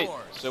All right,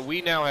 scores. so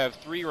we now have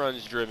 3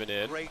 runs driven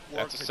in.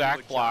 That's a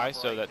sac fly,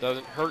 so that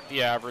doesn't hurt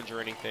the average or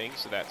anything,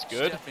 so that's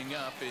good. Stepping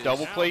up is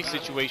Double play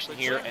situation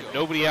here, and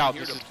nobody out.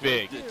 This is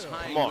big.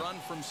 Come on. Run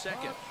from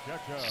second.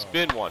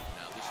 Spin one.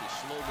 Now this is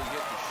slowly hit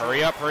to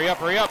Hurry up, hurry up,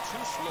 hurry up. Too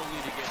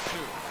slowly to get 2.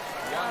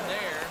 One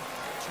there.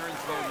 Turn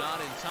throw not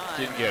in time.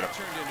 Didn't get him.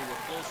 Turned into a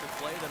closer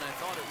play than I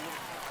thought it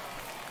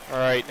would. All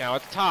right, now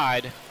it's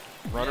tied.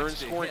 Runner in Next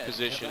to scoring hit,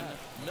 position.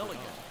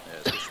 Milligan.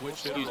 As the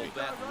switch hitter with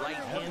that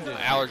right-handed.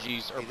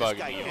 Allergies are This bugging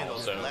guy me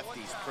handles also.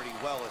 lefties pretty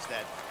well. Is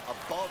that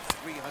above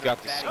 300?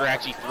 Got the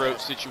scratchy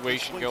throat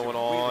situation going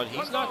on.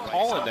 He's not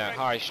calling that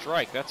high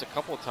strike. That's a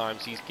couple of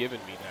times he's given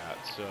me that.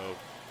 So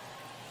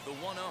The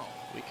 1-0.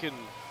 we can.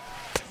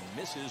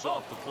 Misses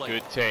off the plate.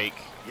 Good take.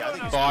 Yeah, I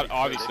think it's Thought, great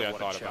obviously, I play. They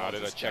thought wanna about it.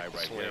 I challenge checked the this guy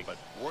right swing. here,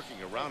 but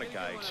working around a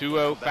guy.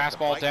 2-0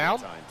 fastball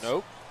down.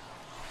 Nope.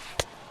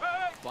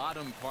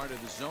 Bottom part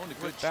of the zone. A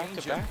good Back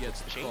to changeup back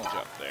gets the change call.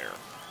 up there.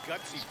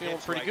 Gutsy He's feeling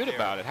pitch pretty right good there.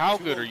 about it. How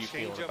 2-0 good are you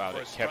feeling changeup about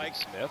for it, a Kevin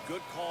strike. Smith?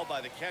 Good call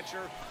by the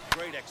catcher.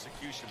 Great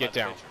execution Get by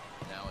down. the pitcher.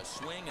 Now a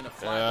swing and a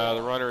fly ball.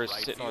 The runner is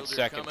Right sitting on fielder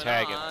second, coming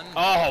tagging. on.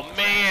 Oh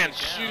man, Down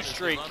shoot as the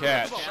straight runner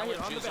catch.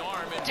 challenges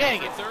arm and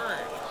Dang gets it. the 3rd.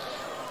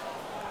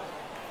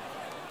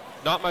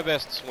 Not my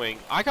best swing.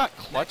 I got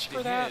clutch Next for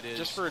to that, hit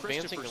just is for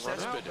advancing the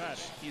Christopher runner.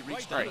 Cespedes. He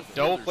reached All out right, the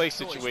double fielder's play choice.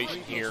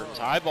 situation Free here. throw.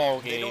 Tie ball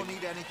They game. don't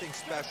need anything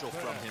special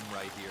from him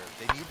right here.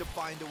 They need to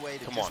find a way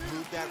to Come just on.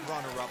 move that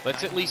runner up. Let's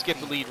at 90 least get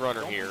the feet. lead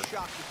runner Don't be here.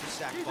 shocked if the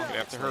sack We're bunt gonna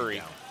have to gets laid hurry.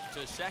 down.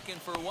 To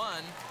second for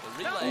 1.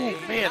 The relay.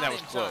 Ooh, man, not that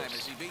was in close. time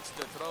as he beats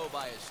the throw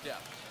by a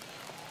step.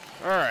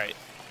 All right,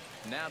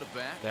 Now to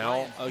bat. now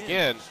Ryan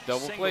again, Higgins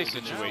double play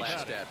singled in his situation.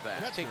 last at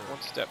bat. Let's take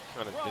one step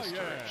kind of this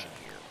direction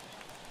here.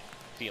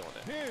 Feeling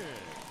it.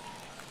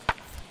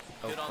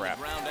 Oh Hit on the crap!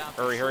 ground out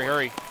Hurry, for hurry, short.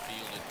 hurry!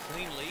 Fielded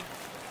cleanly.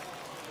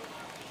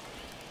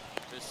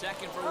 To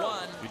second for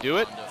 1. We do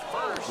it? On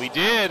to first. We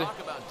did. Talk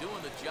about doing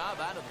the job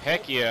out of the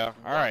Heck bullpen. yeah!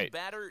 All right,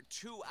 One batter,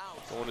 2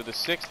 outs. going to the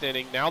 6th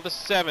inning. Now the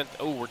 7th.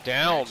 Oh, we're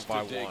down Next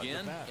by to dig 1. in,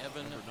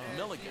 Evan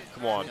Milligan.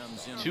 Come on,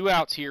 Comes in 2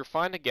 outs here.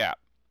 Find a gap.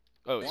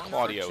 Oh, it's one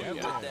Claudio for 2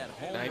 again. with that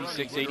home run.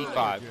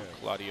 96-85 for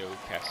Claudio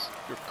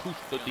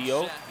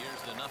Custodio.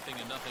 Here's the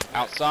 0-0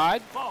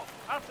 Outside. Ball.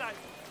 Outside.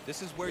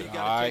 This is where you got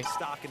High. to take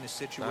stock in the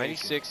situation.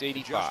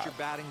 96-85. Adjust your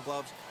batting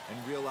gloves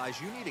and realize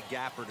you need a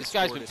gapper to This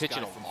guy's score been this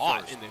pitching guy a from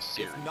lot first. in this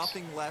series. If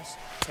nothing less,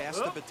 pass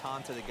the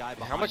baton to the guy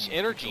behind How much you.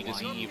 energy does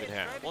he even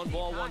have? 1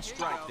 ball, 1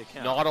 strike to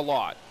count. Not a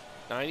lot.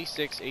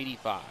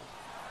 96-85.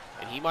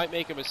 And he might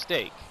make a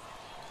mistake.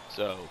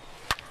 So,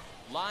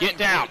 Line get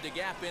down. toward the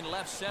gap in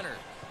left center.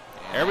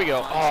 There we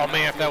go. Finds Oh,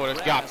 man, if that would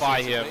have got grass, by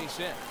it's a him, base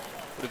hit.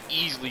 would have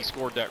easily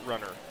scored that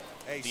runner.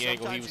 Hey, The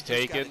angle he sometimes was you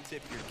just gotta taking.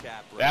 tip your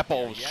cap right That ball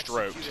there. was You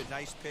stroked. execute a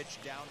nice pitch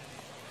down.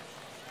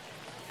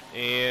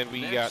 And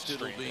we got Next,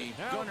 it'll stranded. be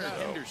Gunnar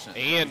Henderson.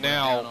 And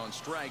Down now on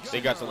strikes they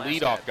in got his the last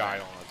leadoff at-bat. guy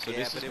on. So Yeah,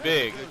 this but is it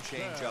big. was a good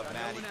change up,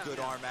 Matty. Good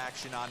arm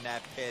action on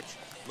that pitch.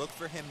 Look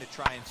for him to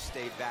try and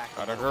stay back.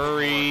 Gotta a little bit more.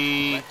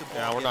 hurry. Let the ball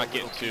Now we're get not a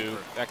getting little to.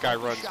 deeper. That guy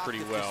Don't be runs shocked pretty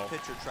if well. This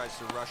pitcher tries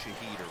to rush a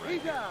heater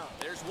right here.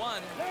 There's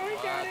one. There he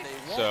got it. They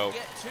won't So,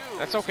 get 2.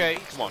 that's as he okay.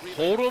 beats Come on, the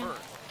hold relay him.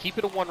 first. Keep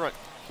it a 1-run.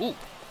 Ooh.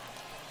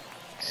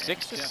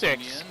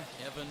 6-6.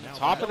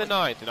 Top of the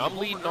ninth, and I'm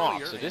leading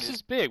off, so this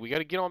is big. We got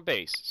to get on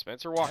base.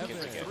 Spencer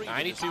Watkins again,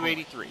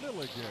 92-83. First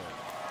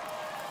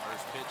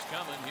pitch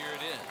coming, here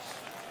it is.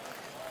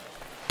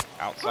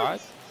 Outside?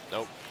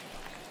 Nope.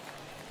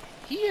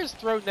 He has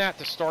thrown that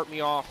to start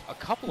me off a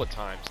couple of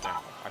times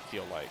now, I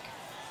feel like.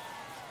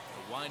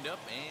 The wind up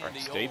and All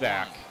right, stay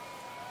back.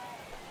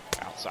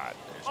 Outside.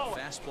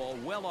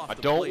 Fastball well off I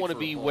don't want to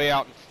be way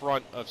out in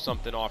front of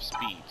something off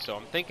speed, so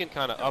I'm thinking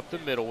kind of up the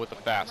middle with a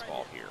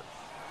fastball here.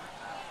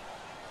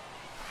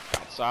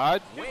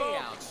 Outside. Way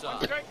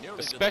outside.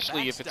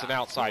 Especially if it's an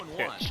outside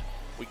pitch.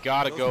 We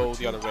got to go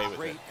the other way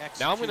with it.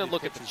 Now I'm going to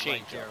look at the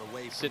changeup.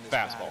 Sit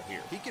fastball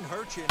here. He can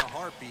hurt you in a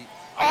heartbeat.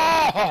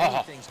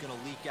 Oh! Anything's going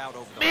to leak out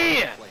over the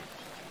Man!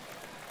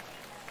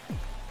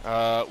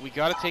 plate. We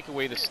got to take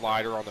away the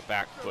slider on the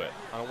back foot.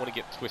 I don't want to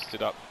get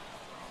twisted up.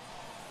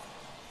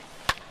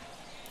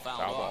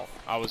 Foul ball.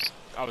 I was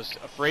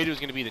afraid it was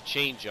going to be the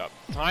changeup.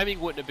 Timing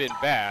wouldn't have been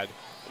bad.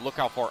 But look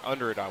how far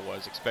under it I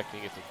was,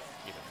 expecting it to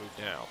move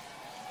down.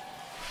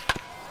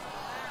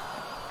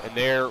 And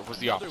there was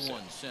the opposite.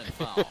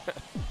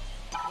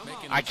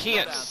 I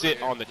can't sit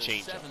on the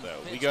changeup though.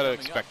 We got to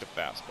expect a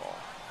fastball.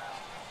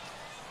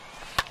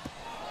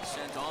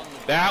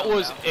 That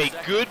was a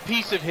good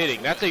piece of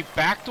hitting. That's a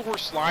backdoor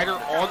slider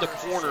on the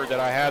corner that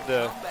I had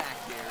the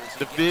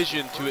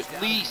vision to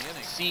at least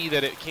see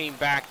that it came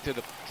back to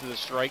the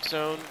strike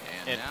zone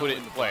and put it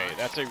in play.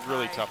 That's a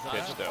really tough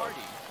pitch though.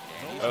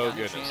 Oh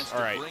goodness.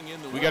 All right.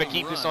 We got to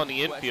keep this on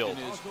the infield.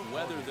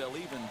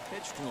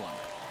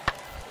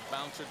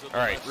 All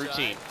right,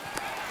 routine.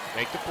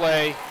 Make the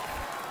play.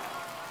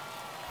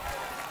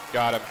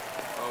 Got him.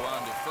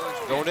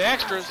 Going to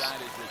extras.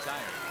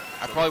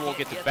 I probably won't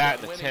get to bat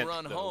in the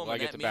 10th, though. Will I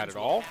get to bat at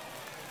all?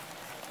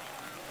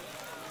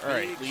 All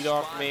right,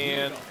 leadoff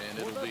man.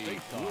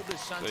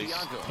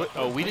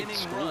 Oh, we didn't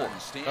score.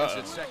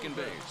 Uh-oh.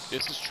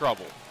 This is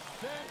trouble.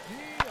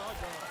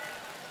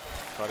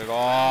 Cut it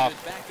off.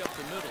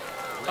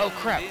 Oh,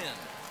 crap.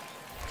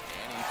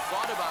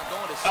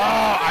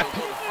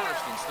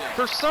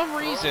 For some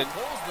reason,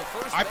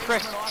 I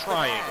pressed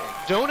triangle.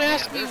 Don't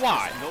ask me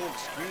why.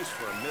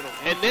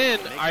 And then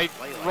I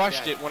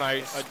rushed it when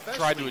I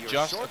tried to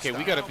adjust. Okay,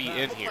 we got to be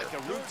in here.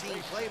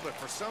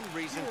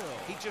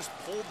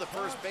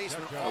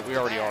 Oh, we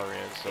already are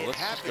in, so let's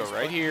just go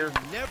right here.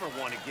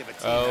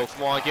 Oh,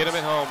 come on, get him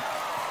at home.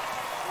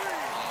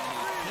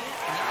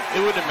 It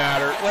wouldn't have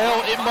mattered.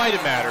 Well, it might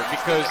have mattered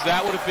because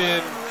that would have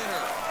been...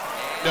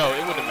 No, it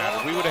wouldn't have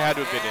mattered. We would have had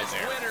to have been in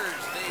there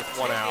with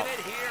one out.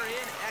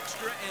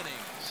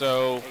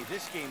 So,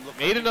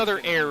 made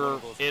another error.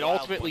 It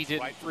ultimately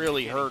didn't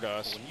really hurt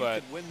us,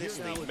 but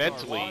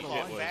mentally it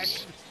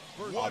was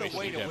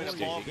obviously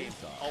devastating.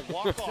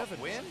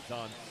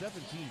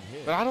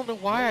 But I don't know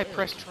why I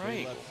pressed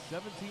triangle.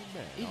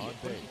 Idiot,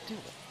 what are you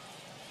doing?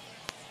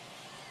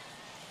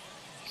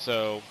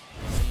 So,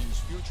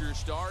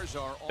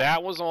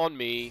 that was on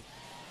me.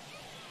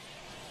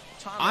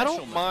 I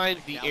don't mind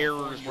the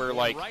errors where,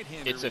 like,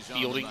 it's a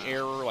fielding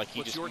error, like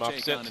he just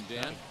muffs it.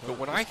 But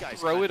when I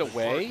throw it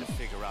away,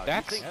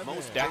 that's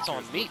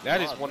on me. That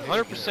is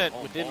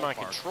 100% within my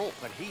control.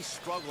 But he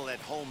struggled at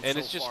home and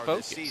it's just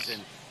focus.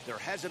 There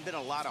hasn't been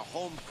a lot of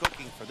home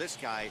cooking for this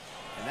guy,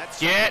 and that's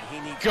get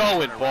he needs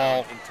going, to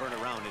ball. And turn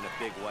around in a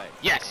big way.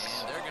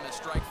 Yes.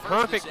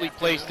 Perfectly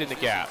placed in the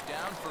gap.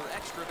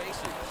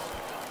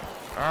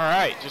 All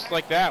right, just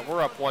like that,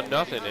 we're up 1-0,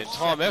 and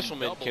Tom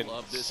Eshelman can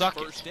suck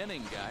it.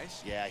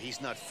 Yeah, he's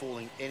not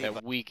fooling anybody.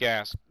 That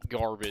weak-ass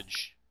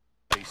garbage.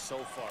 So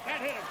far.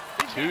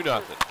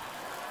 2-0,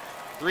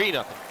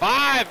 3-0,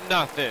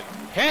 5-0.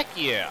 Heck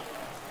yeah.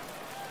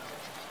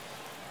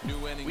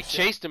 We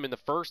chased him in the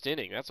first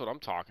inning. That's what I'm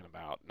talking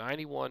about.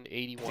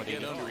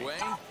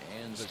 91-81-83.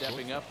 And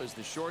stepping up as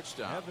the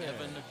shortstop,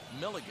 Evan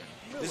Milligan.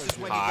 This is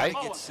when you gotta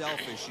get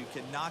selfish. You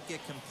cannot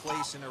get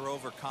complacent or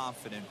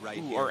overconfident right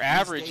here. Our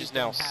average is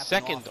now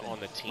second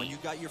on the team. When you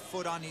got your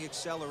foot on the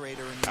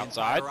accelerator and the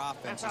entire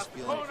offense is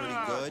feeling pretty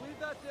good,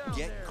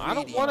 get greedy. I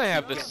don't want to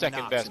have the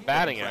second best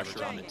batting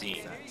average on the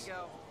team.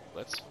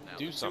 Let's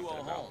do something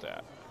about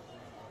that.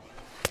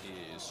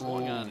 A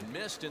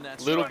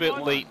little bit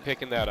late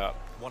picking that up.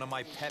 One of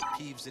my pet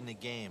peeves in the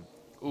game.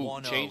 Ooh,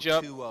 change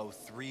up. 2-0,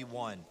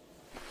 3-1.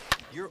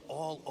 You're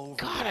all over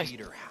God,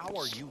 Peter. How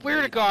are you?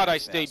 Swear to God, I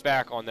stayed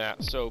back on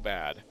that so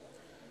bad.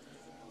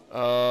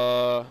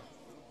 Okay,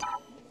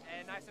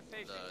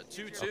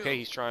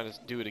 he's trying to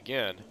do it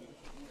again.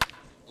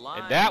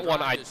 And that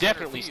one, I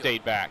definitely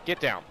stayed back. Get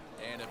down.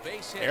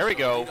 There we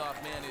go.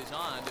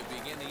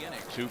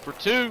 2 for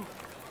 2.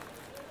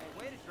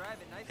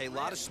 Hey, a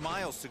lot of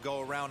smiles to go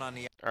around on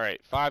the All right,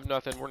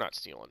 5-0. We're not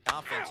stealing.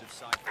 offensive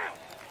side.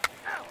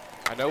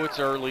 I know it's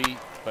early,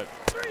 but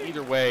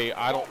either way,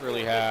 I don't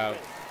really have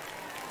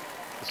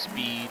the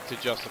speed to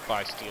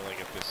justify stealing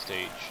at this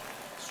stage.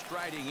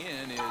 Striding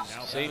in is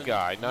Same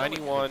guy,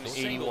 91,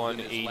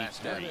 81,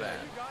 83.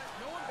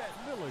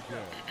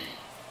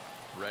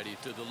 Ready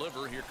to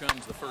deliver. Here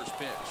comes the first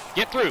pitch.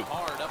 Get through.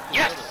 Hard up the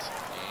Yes.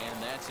 middle.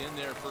 And that's in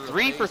there for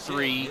 3 for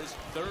 3.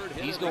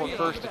 He's going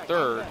first to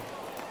third.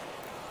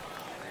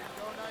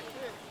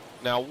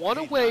 Now, one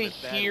away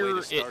here,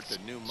 it's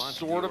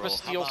sort of a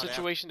steal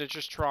situation to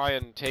just try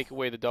and take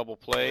away the double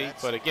play.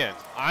 But again,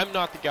 I'm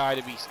not the guy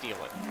to be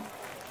stealing.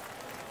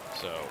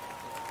 So,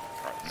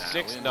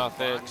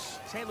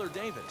 6-0. Taylor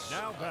Davis.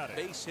 Now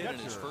base hit in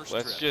his first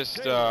Let's trip.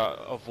 just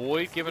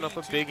avoid giving up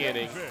a big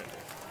inning,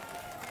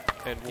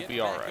 and we'll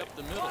be all right.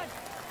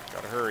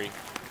 Gotta hurry.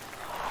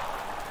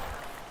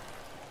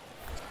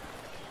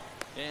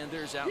 And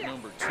there's out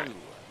number 2.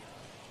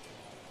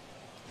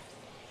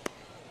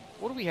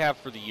 What do we have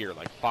for the year?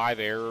 Like 5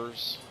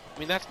 errors? I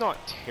mean, that's not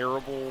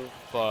terrible,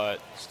 but...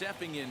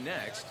 Stepping in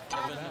next,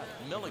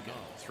 Milligan.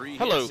 3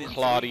 hello, hits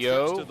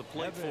Claudio. to the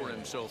plate for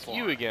him so far.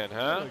 You again,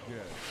 huh?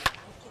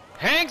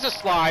 Hangs a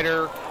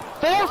slider.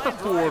 4 for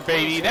 4,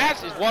 baby.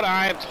 That is what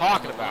I am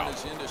talking about.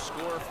 Is in to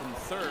score from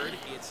third.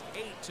 It's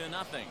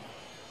 8-0.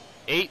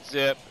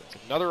 8-zip. It's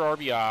another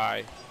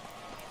RBI.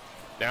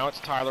 Now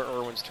it's Tyler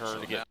Irwin's turn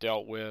to get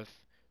dealt with.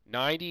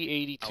 90,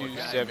 82,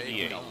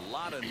 78. A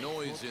lot of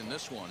noise in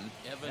this one.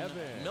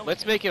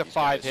 Let's make it a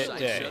 5-hit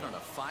day. On a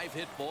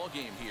 5-hit ball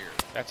game here.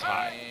 That's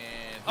high.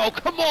 And oh,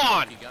 come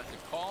on! He got the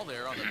call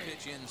there on the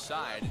pitch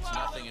inside. It's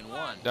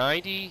 0-1.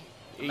 90,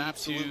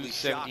 82,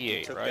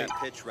 78, right?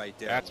 That pitch right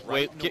there. That's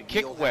way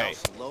kick away.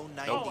 Low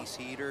 90s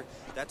heater.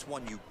 That's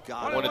one you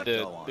got. I wanted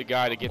the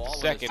guy to get the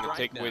second and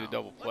take away the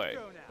double play,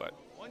 but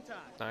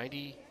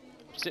 90.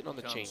 I'm sitting on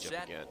the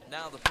changeup again.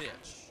 Now the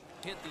pitch.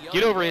 Hit the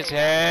get over his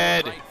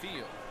head. Right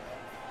field.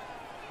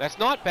 That's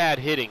not bad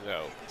hitting,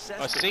 though.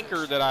 A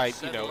sinker that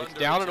it's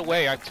down and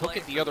away. I took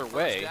it the other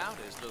way.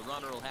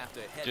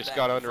 Just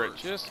got under it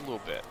just a little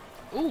bit.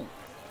 Ooh,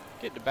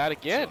 getting to bat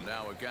again. So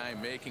now a guy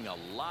making a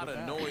lot of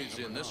noise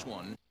in this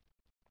one.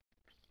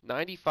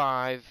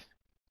 95,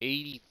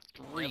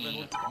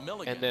 83,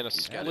 and then a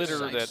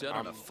splitter that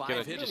I'm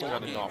going to just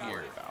kind of not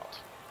worry about.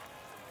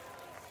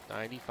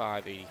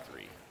 95,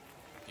 83.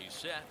 He's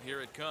set.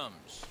 Here it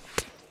comes.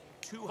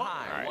 Too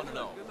high. Right.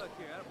 1-0.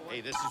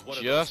 Hey, this is one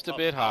of just those a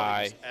bit tough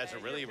high. outings as a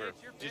reliever.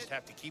 Just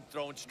have to keep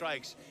throwing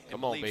strikes.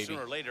 Come on, believe baby.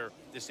 Sooner or later,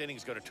 this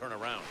inning's going to turn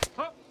around.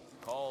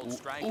 Called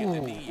strike at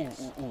the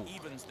knees.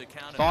 Evens the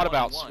count. Thought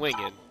about 1-1.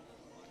 swinging.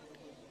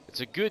 It's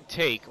a good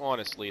take,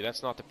 honestly.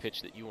 That's not the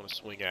pitch that you want to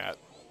swing at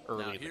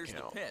early Now in the here's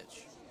count. the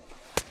pitch.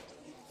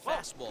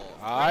 Fastball.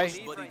 High.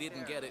 But he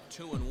didn't get it.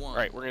 2-1. All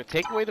right, we're going to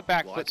take away the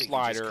back Well, I foot think he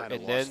just slider kinda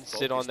and then lost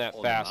sit on focus that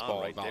pulling him out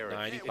fastball right about there.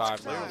 95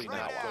 It's clearly miles an not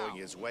hour. going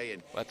his way,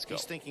 and Let's go.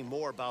 he's thinking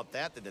more about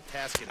that than the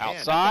task at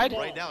Outside.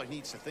 hand. Right now, he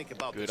needs to think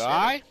about Good this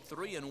eye.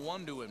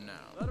 3-1 to him now.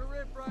 Let it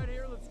rip right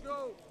here. Let's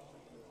go.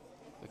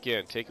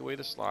 Again, take away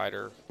the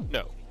slider.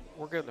 No,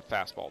 we're getting the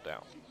fastball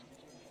down.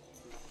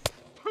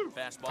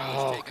 Fastball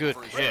Oh, is taken good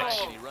for a pitch.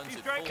 strike. He runs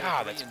it full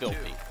God, that's 3-2.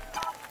 filthy.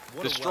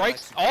 What The a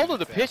strikes, well-executed all of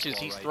the pitches fastball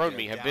he's right thrown there,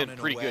 me have down been and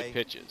pretty away. good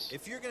pitches.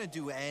 If you're going to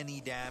do any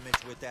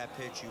damage with that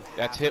pitch, you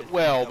That's have hit to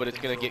well, pick but up it's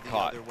the gonna middle get the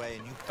caught. other way,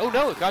 and you Oh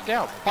no, have it got to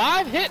down. get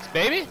 5 hits,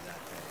 baby.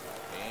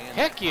 And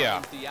Heck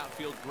yeah. The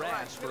outfield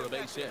grass for a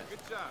base hit.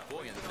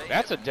 Boy, and they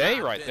That's a have day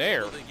not right been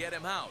there. able to get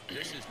him out.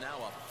 This is now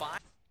a 5.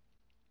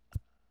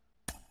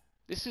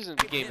 This isn't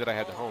the game that I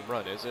had the home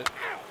run, is it?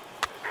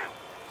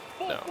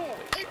 No. I don't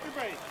think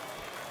so.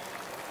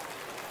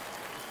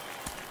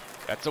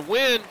 That's a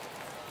win.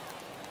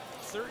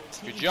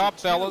 Good job,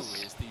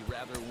 fellas. Is the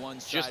rather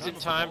Just in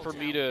time for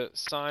me to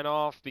sign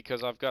off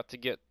because I've got to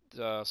get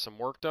some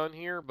work done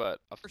here. But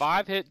a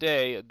 5-hit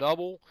day, a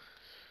double,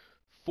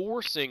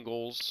 4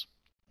 singles,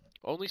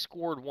 only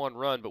scored 1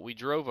 run, but we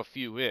drove a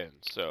few in.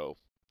 So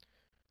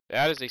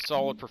that is a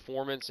solid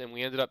performance, and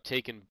we ended up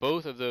taking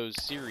both of those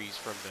series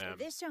from them.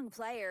 This young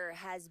player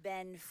has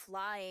been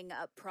flying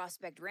up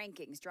prospect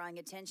rankings, drawing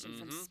attention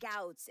from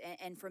scouts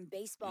and from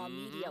baseball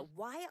media.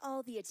 Why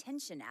all the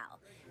attention, Al?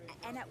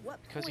 And at what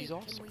point he's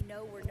awesome. can we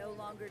know we're no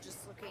longer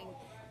just looking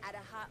at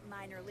a hot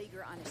minor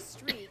leaguer on a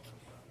streak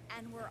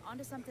and we're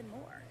onto something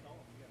more?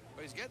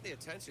 Well, he's getting the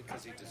attention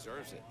because he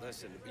deserves it.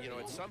 Listen, you know,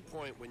 at some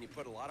point when you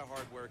put a lot of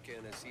hard work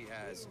in, as he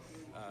has,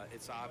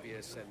 it's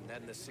obvious, and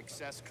then the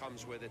success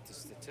comes with it. The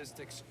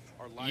statistics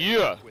are lining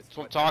up with that's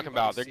what I'm talking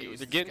about. They're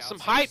getting some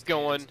hype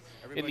going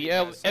in the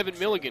Evan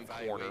Milligan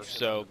corner.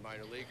 So,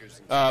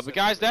 but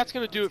guys, that's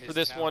going to do it for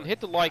this one. Hit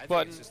the like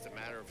button,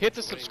 hit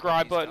the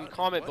subscribe button,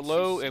 comment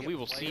below, and we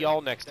will see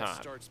y'all next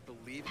time.